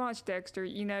if you've watched Dexter,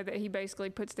 you know that he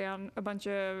basically puts down a bunch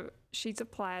of sheets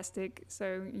of plastic,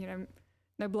 so,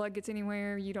 no blood gets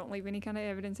anywhere, you don't leave any kind of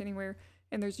evidence anywhere,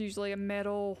 and there's usually a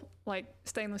metal,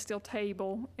 stainless steel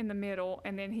table in the middle,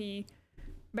 and then he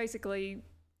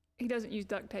doesn't use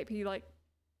duct tape, he,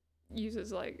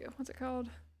 uses what's it called?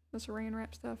 The saran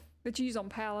wrap stuff that you use on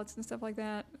pallets and stuff like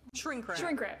that. Shrink wrap.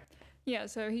 Shrink wrap. Yeah,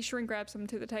 so he shrink wraps them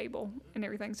to the table and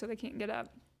everything so they can't get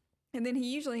up. And then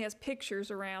he usually has pictures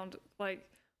around,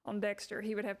 on Dexter,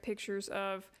 he would have pictures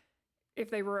of if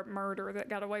they were a murderer that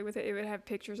got away with it, it would have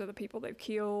pictures of the people they've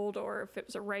killed, or if it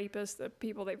was a rapist, the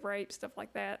people they've raped, stuff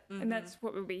like that. And that's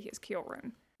what would be his kill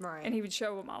room. Right. And he would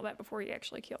show them all that before he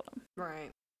actually killed them.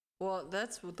 Right. Well,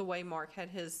 that's the way Mark had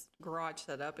his garage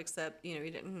set up, except, he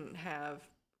didn't have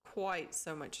quite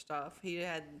so much stuff. He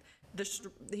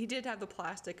did have the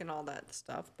plastic and all that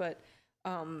stuff, but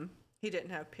he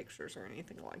didn't have pictures or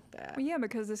anything like that. Well, yeah,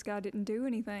 because this guy didn't do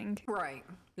anything. Right.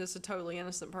 Just a totally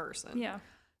innocent person. Yeah.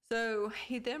 So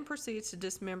he then proceeds to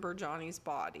dismember Johnny's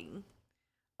body.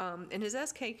 In his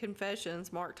SK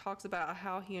Confessions, Mark talks about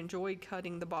how he enjoyed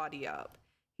cutting the body up.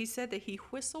 He said that he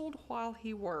whistled while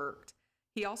he worked.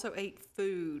 He also ate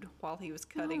food while he was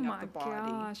cutting up the body.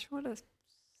 Oh my gosh, what a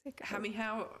sicko. I mean,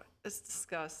 how it's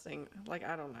disgusting. Like,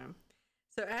 I don't know.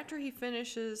 So after he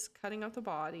finishes cutting up the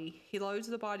body, he loads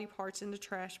the body parts into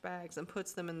trash bags and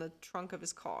puts them in the trunk of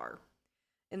his car.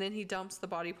 And then he dumps the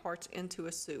body parts into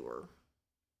a sewer.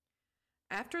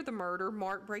 After the murder,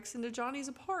 Mark breaks into Johnny's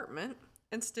apartment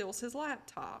and steals his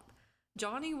laptop.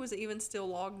 Johnny was even still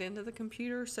logged into the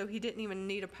computer, so he didn't even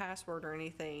need a password or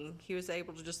anything. He was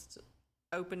able to just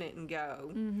open it and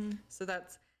go. Mm-hmm. So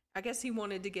that's, I guess he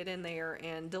wanted to get in there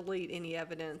and delete any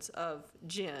evidence of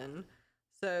Jen.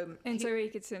 So he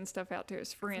could send stuff out to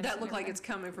his friends. that looked like it's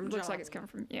coming from Johnny. Looks like it's coming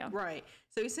from, yeah. Right.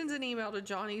 So he sends an email to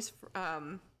Johnny's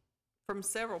from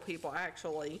several people,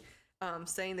 actually,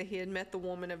 saying that he had met the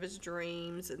woman of his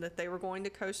dreams and that they were going to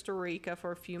Costa Rica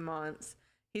for a few months.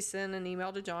 He sent an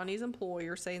email to Johnny's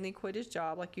employer saying he quit his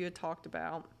job, like you had talked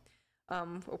about.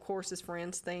 Of course, his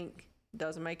friends think it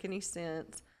doesn't make any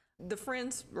sense. The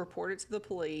friends reported to the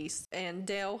police, and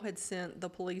Dale had sent the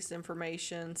police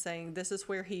information saying this is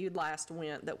where he last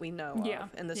went that we know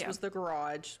of. And this was the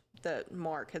garage that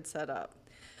Mark had set up.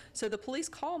 So the police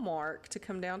call Mark to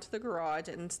come down to the garage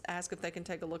and ask if they can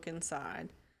take a look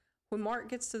inside. When Mark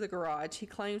gets to the garage, he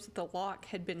claims that the lock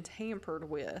had been tampered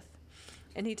with.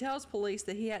 And he tells police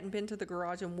that he hadn't been to the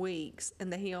garage in weeks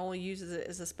and that he only uses it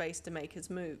as a space to make his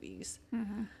movies.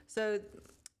 Mm-hmm. So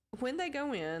when they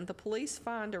go in, the police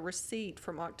find a receipt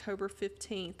from October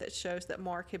 15th that shows that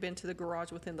Mark had been to the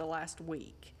garage within the last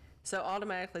week. So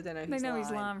automatically they know he's lying.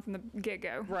 He's lying from the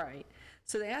get-go. Right.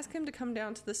 So they ask him to come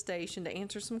down to the station to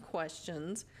answer some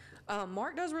questions.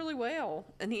 Mark does really well,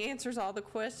 and he answers all the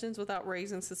questions without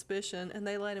raising suspicion, and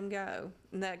they let him go.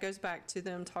 And that goes back to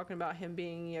them talking about him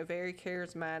being, very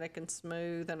charismatic and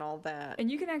smooth and all that.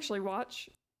 And you can actually watch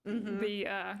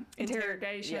the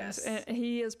interrogations. Yes. And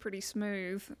he is pretty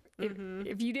smooth.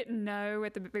 If you didn't know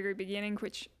at the very beginning,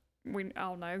 which we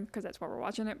all know because that's why we're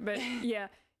watching it, but yeah,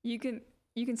 you can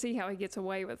see how he gets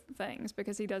away with things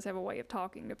because he does have a way of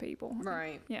talking to people.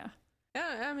 Right. Yeah.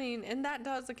 Yeah, I mean, and that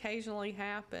does occasionally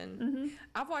happen. Mm-hmm.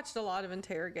 I've watched a lot of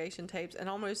interrogation tapes, and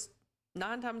almost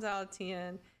 9 times out of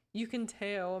 10, you can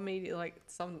tell immediately, like,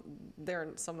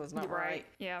 something's not right.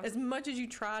 Yeah. As much as you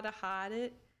try to hide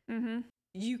it,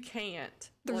 you can't.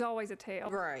 There's always a tail.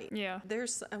 Right. Yeah.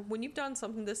 There's when you've done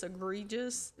something this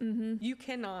egregious, you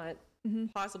cannot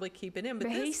possibly keep it in. But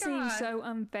he this guy seemed so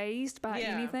unfazed by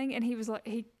anything, and he was like,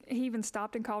 he even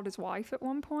stopped and called his wife at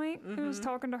one point and was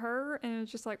talking to her, and it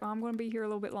was just like, well, I'm going to be here a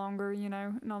little bit longer,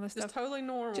 and all this just stuff. Totally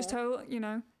normal. Just totally,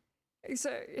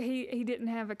 So he didn't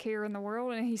have a care in the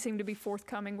world, and he seemed to be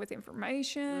forthcoming with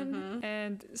information,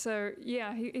 and so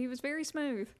yeah, he was very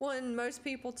smooth. Well, and most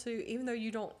people too, even though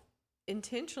you don't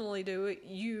intentionally do it,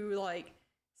 you like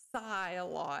sigh a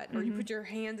lot, or you put your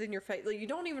hands in your face. Like, you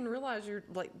don't even realize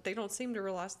they don't seem to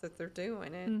realize that they're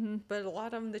doing it. But a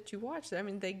lot of them that you watch, I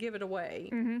mean, they give it away.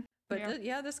 But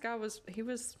this guy was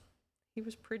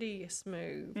pretty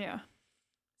smooth. Yeah.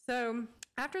 So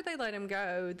after they let him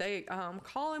go, they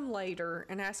call him later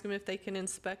and ask him if they can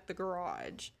inspect the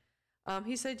garage.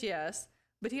 He said yes.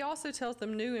 But he also tells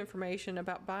them new information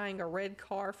about buying a red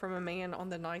car from a man on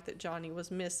the night that Johnny was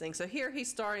missing. So here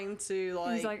he's starting to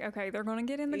He's like, okay, they're going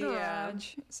to get in the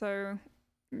garage. So,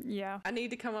 yeah. I need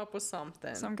to come up with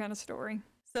something. Some kind of story.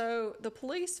 So the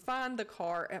police find the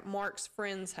car at Mark's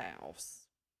friend's house.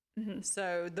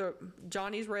 So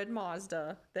Johnny's red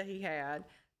Mazda that he had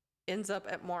ends up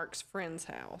at Mark's friend's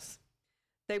house.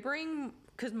 They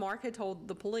because Mark had told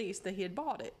the police that he had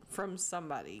bought it from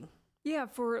somebody. Yeah,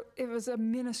 it was a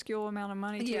minuscule amount of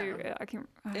money too. Yeah. I can't.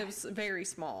 It was very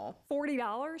small.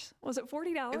 $40? Was it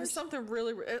 $40? It was something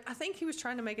really. I think he was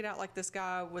trying to make it out like this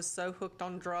guy was so hooked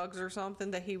on drugs or something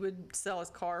that he would sell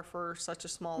his car for such a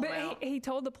small amount. But he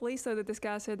told the police though that this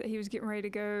guy said that he was getting ready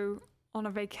to go on a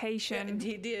vacation. Yeah,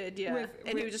 he did, yeah.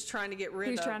 He was just trying to get rid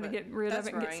of it. He was trying to get rid of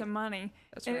it and get some money.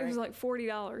 That's and right. it was like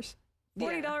 $40.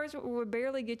 $40 would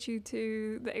barely get you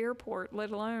to the airport,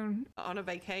 let alone on a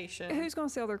vacation. Who's going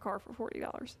to sell their car for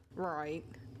 $40? Right.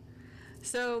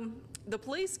 So the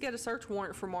police get a search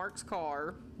warrant for Mark's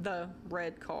car, the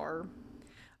red car.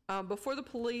 Before the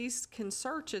police can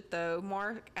search it, though,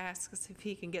 Mark asks if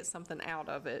he can get something out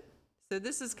of it. So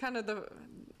this is kind of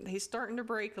he's starting to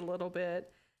break a little bit.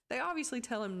 They obviously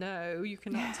tell him no, you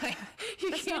cannot take.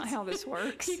 That's not how this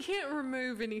works. You can't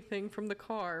remove anything from the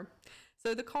car.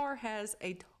 So the car has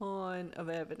a ton of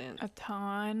evidence. A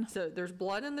ton. So there's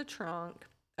blood in the trunk,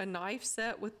 a knife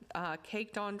set with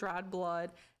caked on dried blood,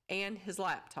 and his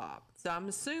laptop. So I'm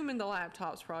assuming the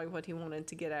laptop's probably what he wanted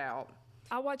to get out.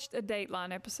 I watched a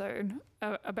Dateline episode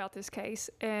about this case,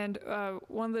 and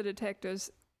one of the detectives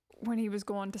when he was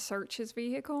going to search his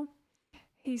vehicle,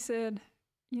 he said,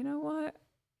 you know what?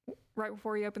 Right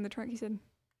before he opened the trunk, he said,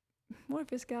 what if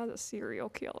this guy's a serial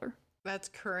killer? That's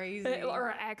crazy. Or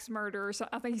an axe murderer or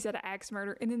something. I think he said an axe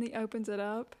murder. And then he opens it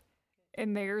up,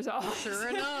 and there's all. Sure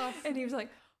enough. And he was like,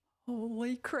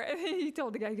 holy crap. He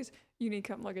told the guy, he goes, you need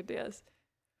to come look at this.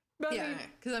 But Yeah,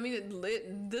 because I mean,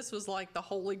 this was like the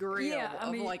holy grail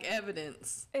of like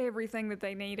evidence. Everything that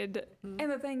they needed.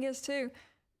 And the thing is, too,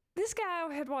 this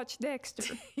guy had watched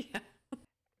Dexter. Yeah.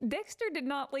 Dexter did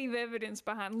not leave evidence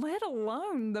behind, let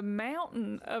alone the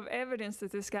mountain of evidence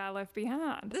that this guy left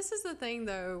behind. This is the thing,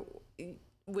 though,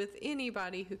 with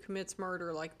anybody who commits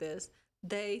murder like this,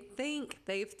 they think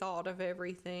they've thought of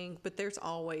everything, but there's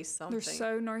always something. They're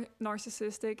so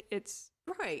narcissistic. It's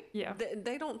right. Yeah.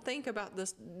 They don't think about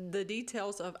the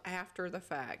details of after the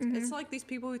fact. It's like these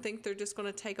people who think they're just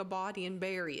going to take a body and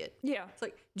bury it. Yeah. It's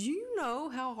like, do you know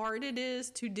how hard it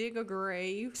is to dig a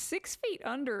grave? 6 feet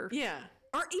under. Yeah.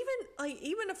 Or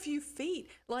even a few feet.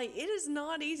 Like, it is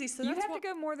not easy. So You that's have to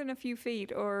go more than a few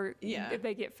feet, or if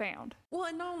they get found. Well,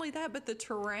 and not only that, but the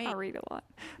terrain. I read a lot.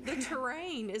 The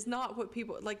terrain is not what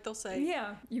people, like, they'll say.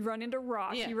 Yeah, you run into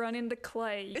rock, Yeah. you run into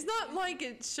clay. It's not like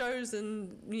it shows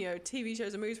in, TV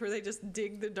shows and movies where they just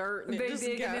dig the dirt and They it just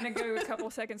dig, goes. and then it go a couple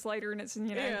seconds later, and it's 6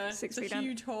 it's feet a under.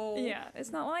 huge hole. Yeah,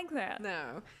 it's not like that.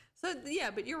 No. So, yeah,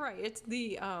 but you're right. It's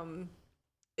the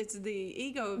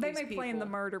ego of They these may people. plan the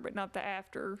murder, but not the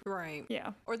after. Right.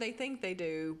 Yeah. Or they think they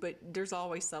do, but there's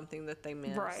always something that they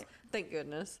miss. Right. Thank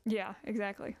goodness. Yeah,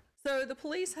 exactly. So the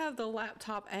police have the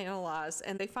laptop analyzed,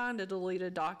 and they find a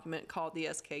deleted document called the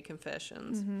SK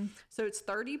Confessions. So it's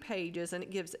 30 pages, and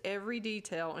it gives every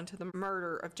detail into the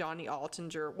murder of Johnny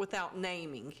Altinger without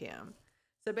naming him.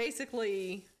 So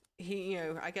basically, he,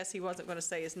 I guess he wasn't going to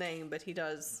say his name, but he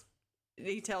tells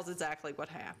exactly what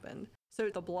happened. So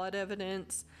the blood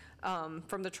evidence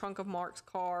from the trunk of Mark's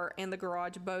car and the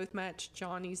garage both match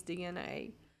Johnny's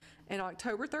DNA. And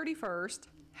October 31st,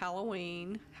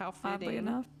 Halloween, how fitting. Oddly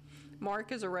enough.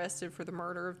 Mark is arrested for the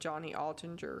murder of Johnny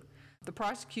Altinger. The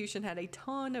prosecution had a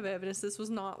ton of evidence. This was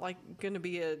not like going to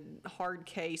be a hard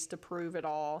case to prove it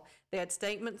all. They had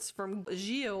statements from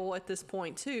Gilles at this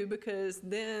point too, because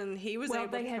then he was able to come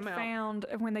out. Well, they had found,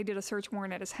 when they did a search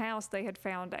warrant at his house, they had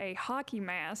found a hockey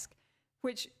mask,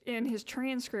 which in his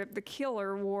transcript, the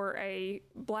killer wore a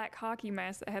black hockey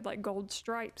mask that had like gold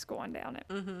stripes going down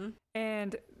it.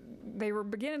 And they were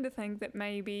beginning to think that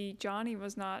maybe Johnny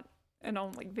was not an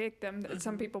only victim, that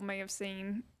some people may have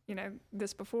seen,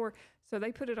 this before. So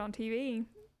they put it on TV.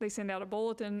 They send out a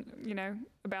bulletin,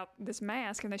 about this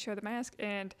mask, and they show the mask.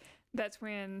 And that's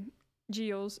when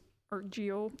Gilles, I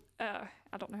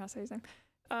don't know how to say his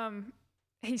name,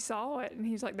 he saw it, and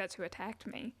he's like, that's who attacked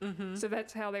me. So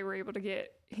that's how they were able to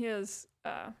get his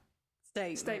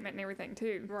statement and everything,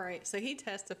 too. Right. So he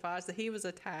testifies that he was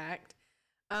attacked.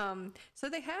 So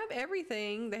they have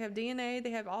everything. They have DNA.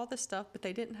 They have all this stuff, but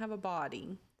they didn't have a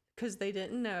body because they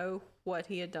didn't know what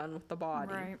he had done with the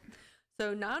body. Right.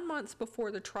 So 9 months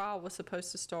before the trial was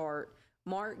supposed to start,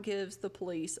 Mark gives the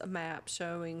police a map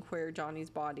showing where Johnny's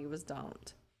body was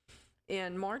dumped.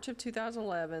 In March of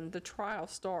 2011, the trial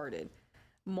started.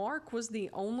 Mark was the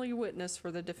only witness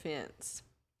for the defense.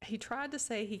 He tried to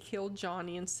say he killed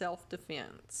Johnny in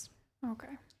self-defense.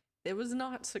 Okay. It was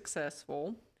not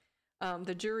successful.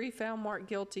 The jury found Mark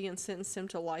guilty and sentenced him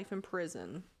to life in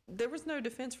prison. There was no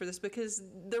defense for this because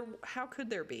how could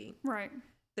there be? Right.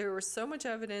 There was so much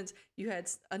evidence. You had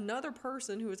another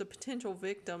person who was a potential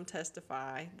victim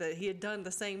testify that he had done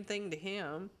the same thing to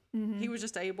him. He was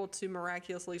just able to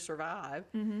miraculously survive.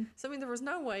 So, I mean, there was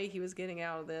no way he was getting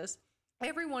out of this.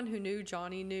 Everyone who knew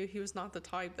Johnny knew he was not the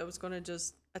type that was going to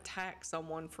just attack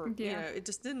someone for, it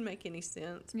just didn't make any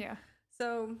sense. Yeah.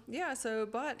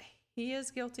 But he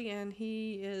is guilty, and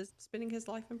he is spending his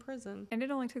life in prison. And it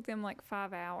only took them like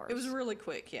 5 hours. It was really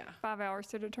quick, yeah. 5 hours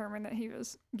to determine that he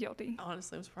was guilty.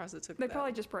 Honestly, I'm surprised it took They that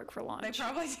probably long. just broke for lunch. They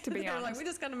probably to be they were honest. like, we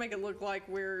just got to make it look like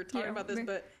we're talking about this,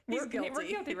 but he's guilty. We're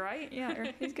guilty, right?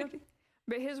 Yeah, he's guilty.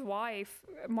 But his wife,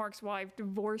 Mark's wife,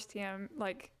 divorced him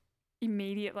like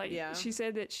immediately. Yeah. She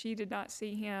said that she did not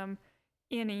see him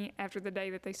any after the day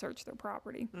that they searched their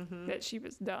property, that she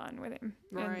was done with him.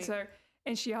 Right.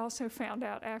 And she also found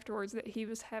out afterwards that he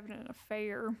was having an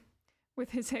affair with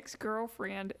his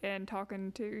ex-girlfriend and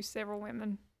talking to several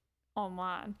women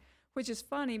online, which is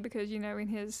funny because, in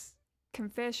his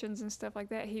confessions and stuff like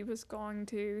that, he was going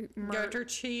to Go after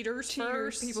cheaters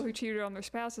first. people who cheated on their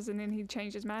spouses, and then he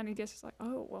changed his mind. He guess it's like,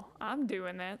 oh, well, I'm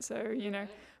doing that, so,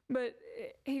 But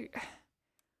he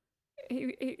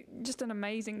just an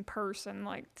amazing person,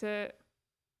 like, to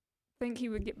think he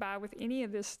would get by with any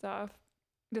of this stuff.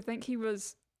 To think he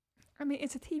was I mean,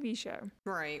 it's a TV show.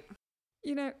 Right.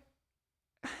 You know,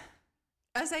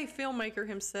 as a filmmaker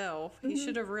himself, he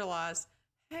should have realized,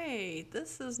 hey,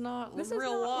 this is not this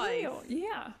real is not life. real.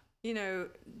 Yeah. You know,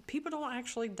 people don't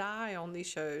actually die on these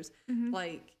shows.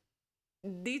 Like,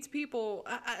 these people,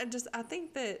 I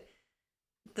think that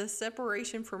the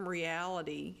separation from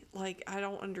reality, like, I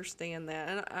don't understand that.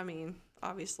 And I mean,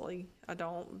 obviously I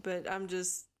don't, but I'm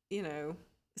just, you know,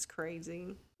 it's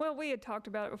crazy. Well, we had talked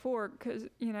about it before because,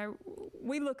 you know,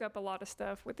 we look up a lot of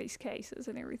stuff with these cases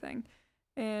and everything.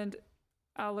 And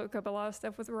I look up a lot of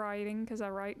stuff with writing because I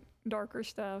write darker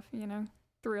stuff, you know,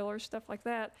 thrillers, stuff like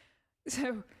that.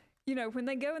 So, you know, when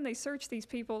they go and they search these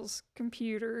people's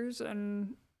computers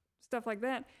and stuff like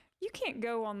that, you can't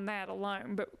go on that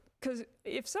alone. But because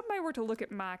if somebody were to look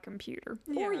at my computer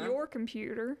or your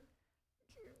computer,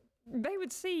 they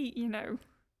would see, you know,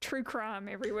 true crime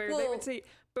everywhere. They would see.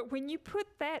 But when you put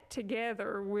that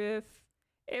together with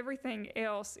everything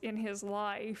else in his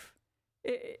life,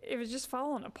 it was just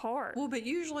falling apart. Well, but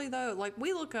usually though, like,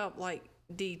 we look up like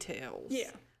details.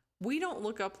 Yeah. We don't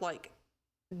look up like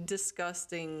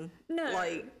disgusting.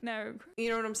 No. No. You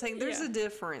know what I'm saying? There's a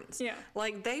difference. Yeah.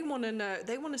 Like, they want to know.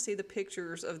 They want to see the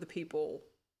pictures of the people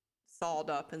sawed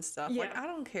up and stuff. Yeah. Like, I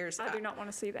don't care. I do not want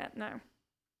to see that. No.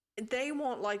 They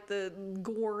want like the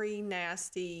gory,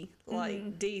 nasty,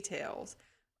 like details.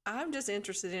 I'm just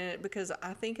interested in it because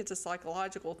I think it's a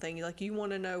psychological thing. Like, you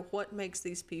want to know what makes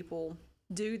these people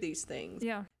do these things.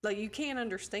 Yeah. Like, you can't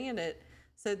understand it.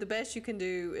 So the best you can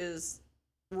do is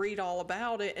read all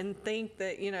about it and think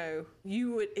that, you know,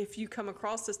 you would, if you come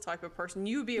across this type of person,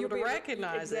 you would be able to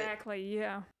recognize it. Exactly.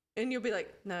 Yeah. And you'll be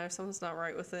like, no, something's not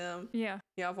right with them. Yeah.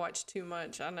 Yeah, I've watched too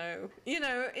much. I know. You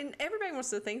know, and everybody wants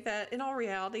to think that. In all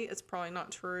reality, it's probably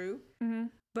not true.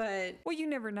 But well, you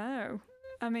never know.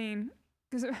 I mean,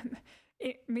 because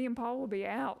me and Paul will be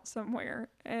out somewhere,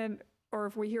 or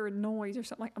if we hear a noise or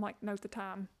something, I'm like, note the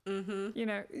time. You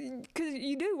know, because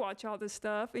you do watch all this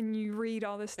stuff and you read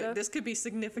all this stuff. This could be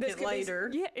significant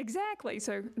later. Yeah, exactly.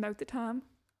 So note the time.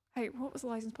 Hey, what was the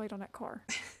license plate on that car?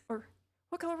 Or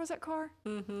what color was that car?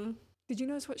 Did you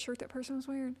notice what shirt that person was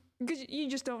wearing? Because you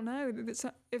just don't know.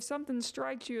 If something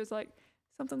strikes you as like,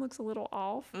 something looks a little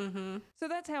off. So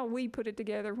that's how we put it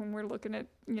together when we're looking at,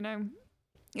 you know,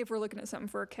 if we're looking at something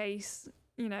for a case,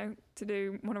 you know, to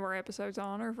do one of our episodes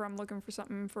on, or if I'm looking for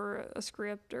something for a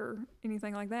script or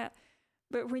anything like that.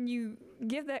 But when you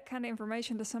give that kind of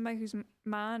information to somebody whose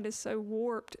mind is so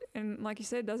warped and, like you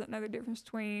said, doesn't know the difference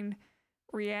between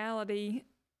reality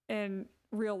and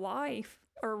real life,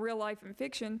 or real life and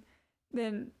fiction,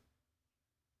 then,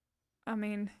 I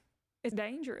mean, it's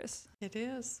dangerous. It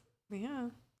is. Yeah.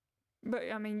 But,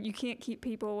 I mean, you can't keep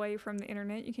people away from the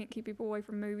internet. You can't keep people away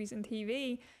from movies and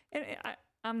TV. And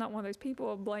I'm not one of those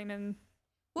people blaming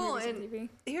movies and TV.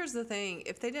 Here's the thing.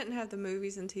 If they didn't have the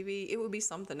movies and TV, it would be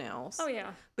something else. Oh,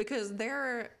 yeah. Because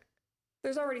there's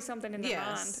already something in their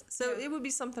mind. So it would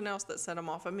be something else that set them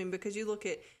off. I mean, because you look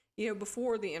at, you know,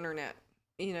 before the internet,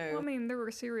 you know. Well, I mean, there were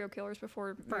serial killers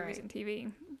before movies and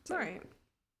TV. So. Right.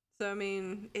 So, I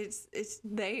mean, it's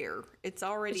there. It's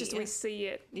already. It's just we see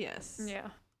it. Yes. Yeah.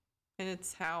 And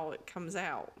it's how it comes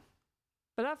out.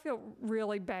 But I feel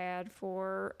really bad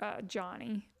for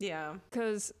Johnny. Yeah.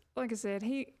 Because, like I said,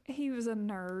 he was a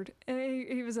nerd. And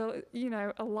he was a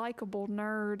likable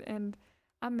nerd. And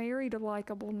I married a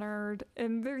likable nerd.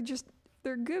 And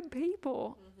they're good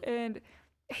people. And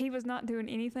he was not doing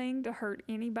anything to hurt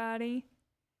anybody.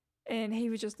 And he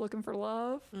was just looking for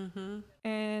love.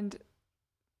 And,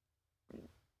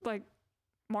 like,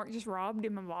 Mark just robbed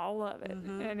him of all of it.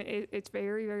 And it's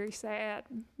very, very sad.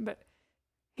 But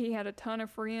he had a ton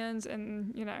of friends,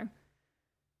 and, you know,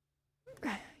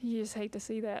 you just hate to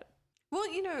see that.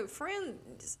 Well, you know,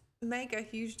 friends make a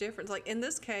huge difference. Like, in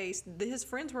this case, his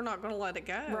friends were not going to let it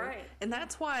go. Right. And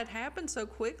that's why it happened so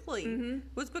quickly.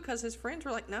 Was because his friends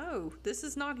were like, no, this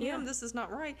is not him. Yeah. This is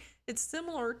not right. It's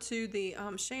similar to the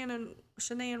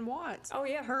Shanann Watts. Oh,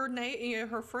 yeah.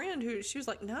 Her friend, who she was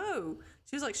like, no.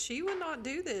 She was like, she would not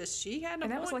do this. She had no.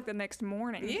 And that was like the next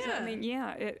morning. Yeah. So, I mean,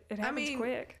 yeah, it happens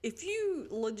quick. If you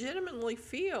legitimately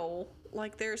feel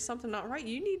like there's something not right,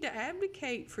 you need to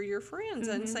advocate for your friends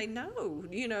and say, no,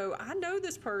 you know, I know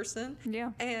this person.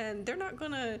 Yeah. And they're not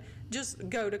going to just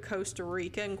go to Costa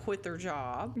Rica and quit their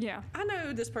job. Yeah. I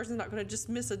know this person's not going to just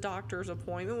miss a doctor's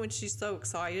appointment when she's so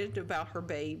excited about her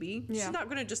baby. Yeah. She's not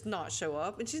going to just not show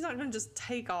up, and she's not going to just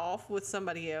take off with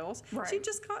somebody else. Right. She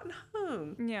just gotten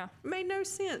home. Yeah. It made no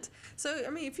sense. So, I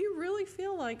mean, if you really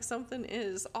feel like something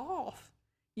is off,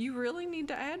 you really need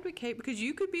to advocate, because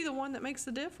you could be the one that makes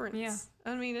the difference. Yeah.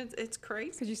 I mean, it's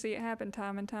crazy. Because you see it happen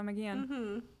time and time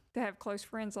again. To have close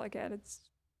friends like that,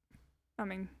 I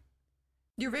mean,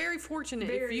 You're very fortunate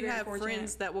if Very, you very have fortunate.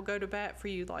 friends that will go to bat for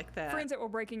you like that. friends that will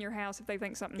break in your house if they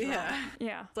think something's Yeah. wrong.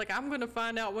 Yeah. It's like, I'm going to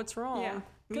find out what's wrong. Yeah.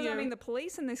 Because, You I know? mean, the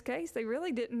police in this case, they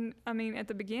really didn't. I mean, at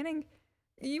the beginning,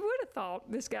 you would have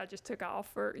thought this guy just took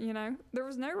off, or, you know, there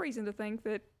was no reason to think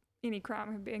that any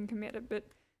crime had been committed. But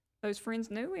those friends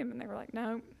knew him, and they were like,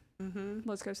 no,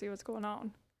 let's go see what's going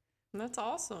on. That's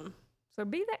awesome. So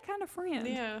be that kind of friend.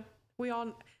 Yeah.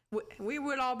 We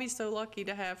would all be so lucky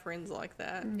to have friends like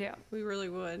that. Yeah. We really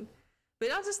would.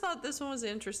 But I just thought this one was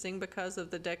interesting because of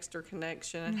the Dexter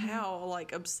connection and how,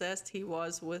 like, obsessed he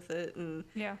was with it, and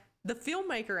Yeah. the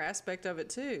filmmaker aspect of it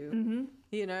too. Mm-hmm.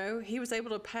 You know, he was able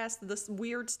to pass this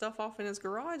weird stuff off in his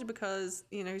garage because,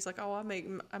 you know, he's like, oh, I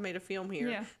made a film here.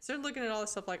 Yeah. So they're looking at all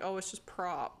this stuff like, oh, it's just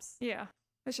props. Yeah.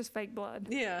 It's just fake blood.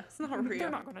 Yeah, it's not real. They're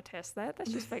not going to test that.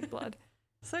 That's just fake blood.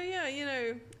 So yeah, you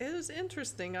know, it was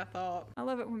interesting, I thought. I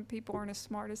love it when people aren't as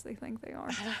smart as they think they are.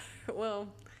 Well,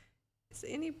 it's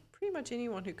pretty much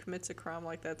anyone who commits a crime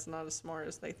like that's not as smart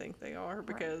as they think they are,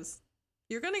 because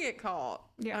you're going to get caught.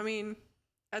 Yeah. I mean,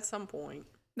 at some point.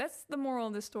 That's the moral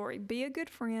of the story. Be a good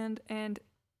friend and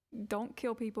don't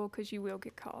kill people because you will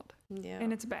get caught. Yeah.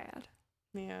 And it's bad.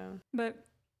 Yeah. But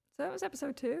so that was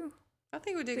episode 2. I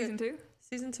think we did Season good. 2.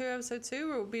 Season 2, episode 2.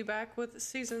 We'll be back with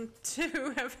season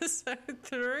 2, episode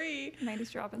 3.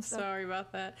 Mandy's dropping stuff. Sorry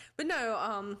about that. But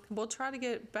no, we'll try to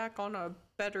get back on a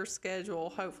better schedule,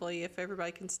 hopefully, if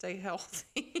everybody can stay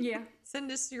healthy. Yeah. Send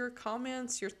us your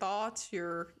comments, your thoughts,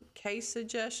 your case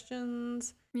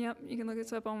suggestions. Yep. You can look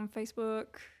us up on Facebook,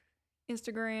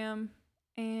 Instagram,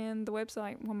 and the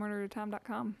website,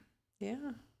 onemurderatime.com. Yeah.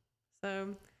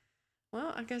 So,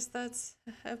 well, I guess that's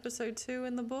episode 2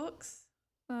 in the books.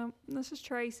 This is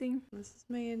Tracy. This is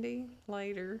Mandy.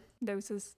 Later. Doses.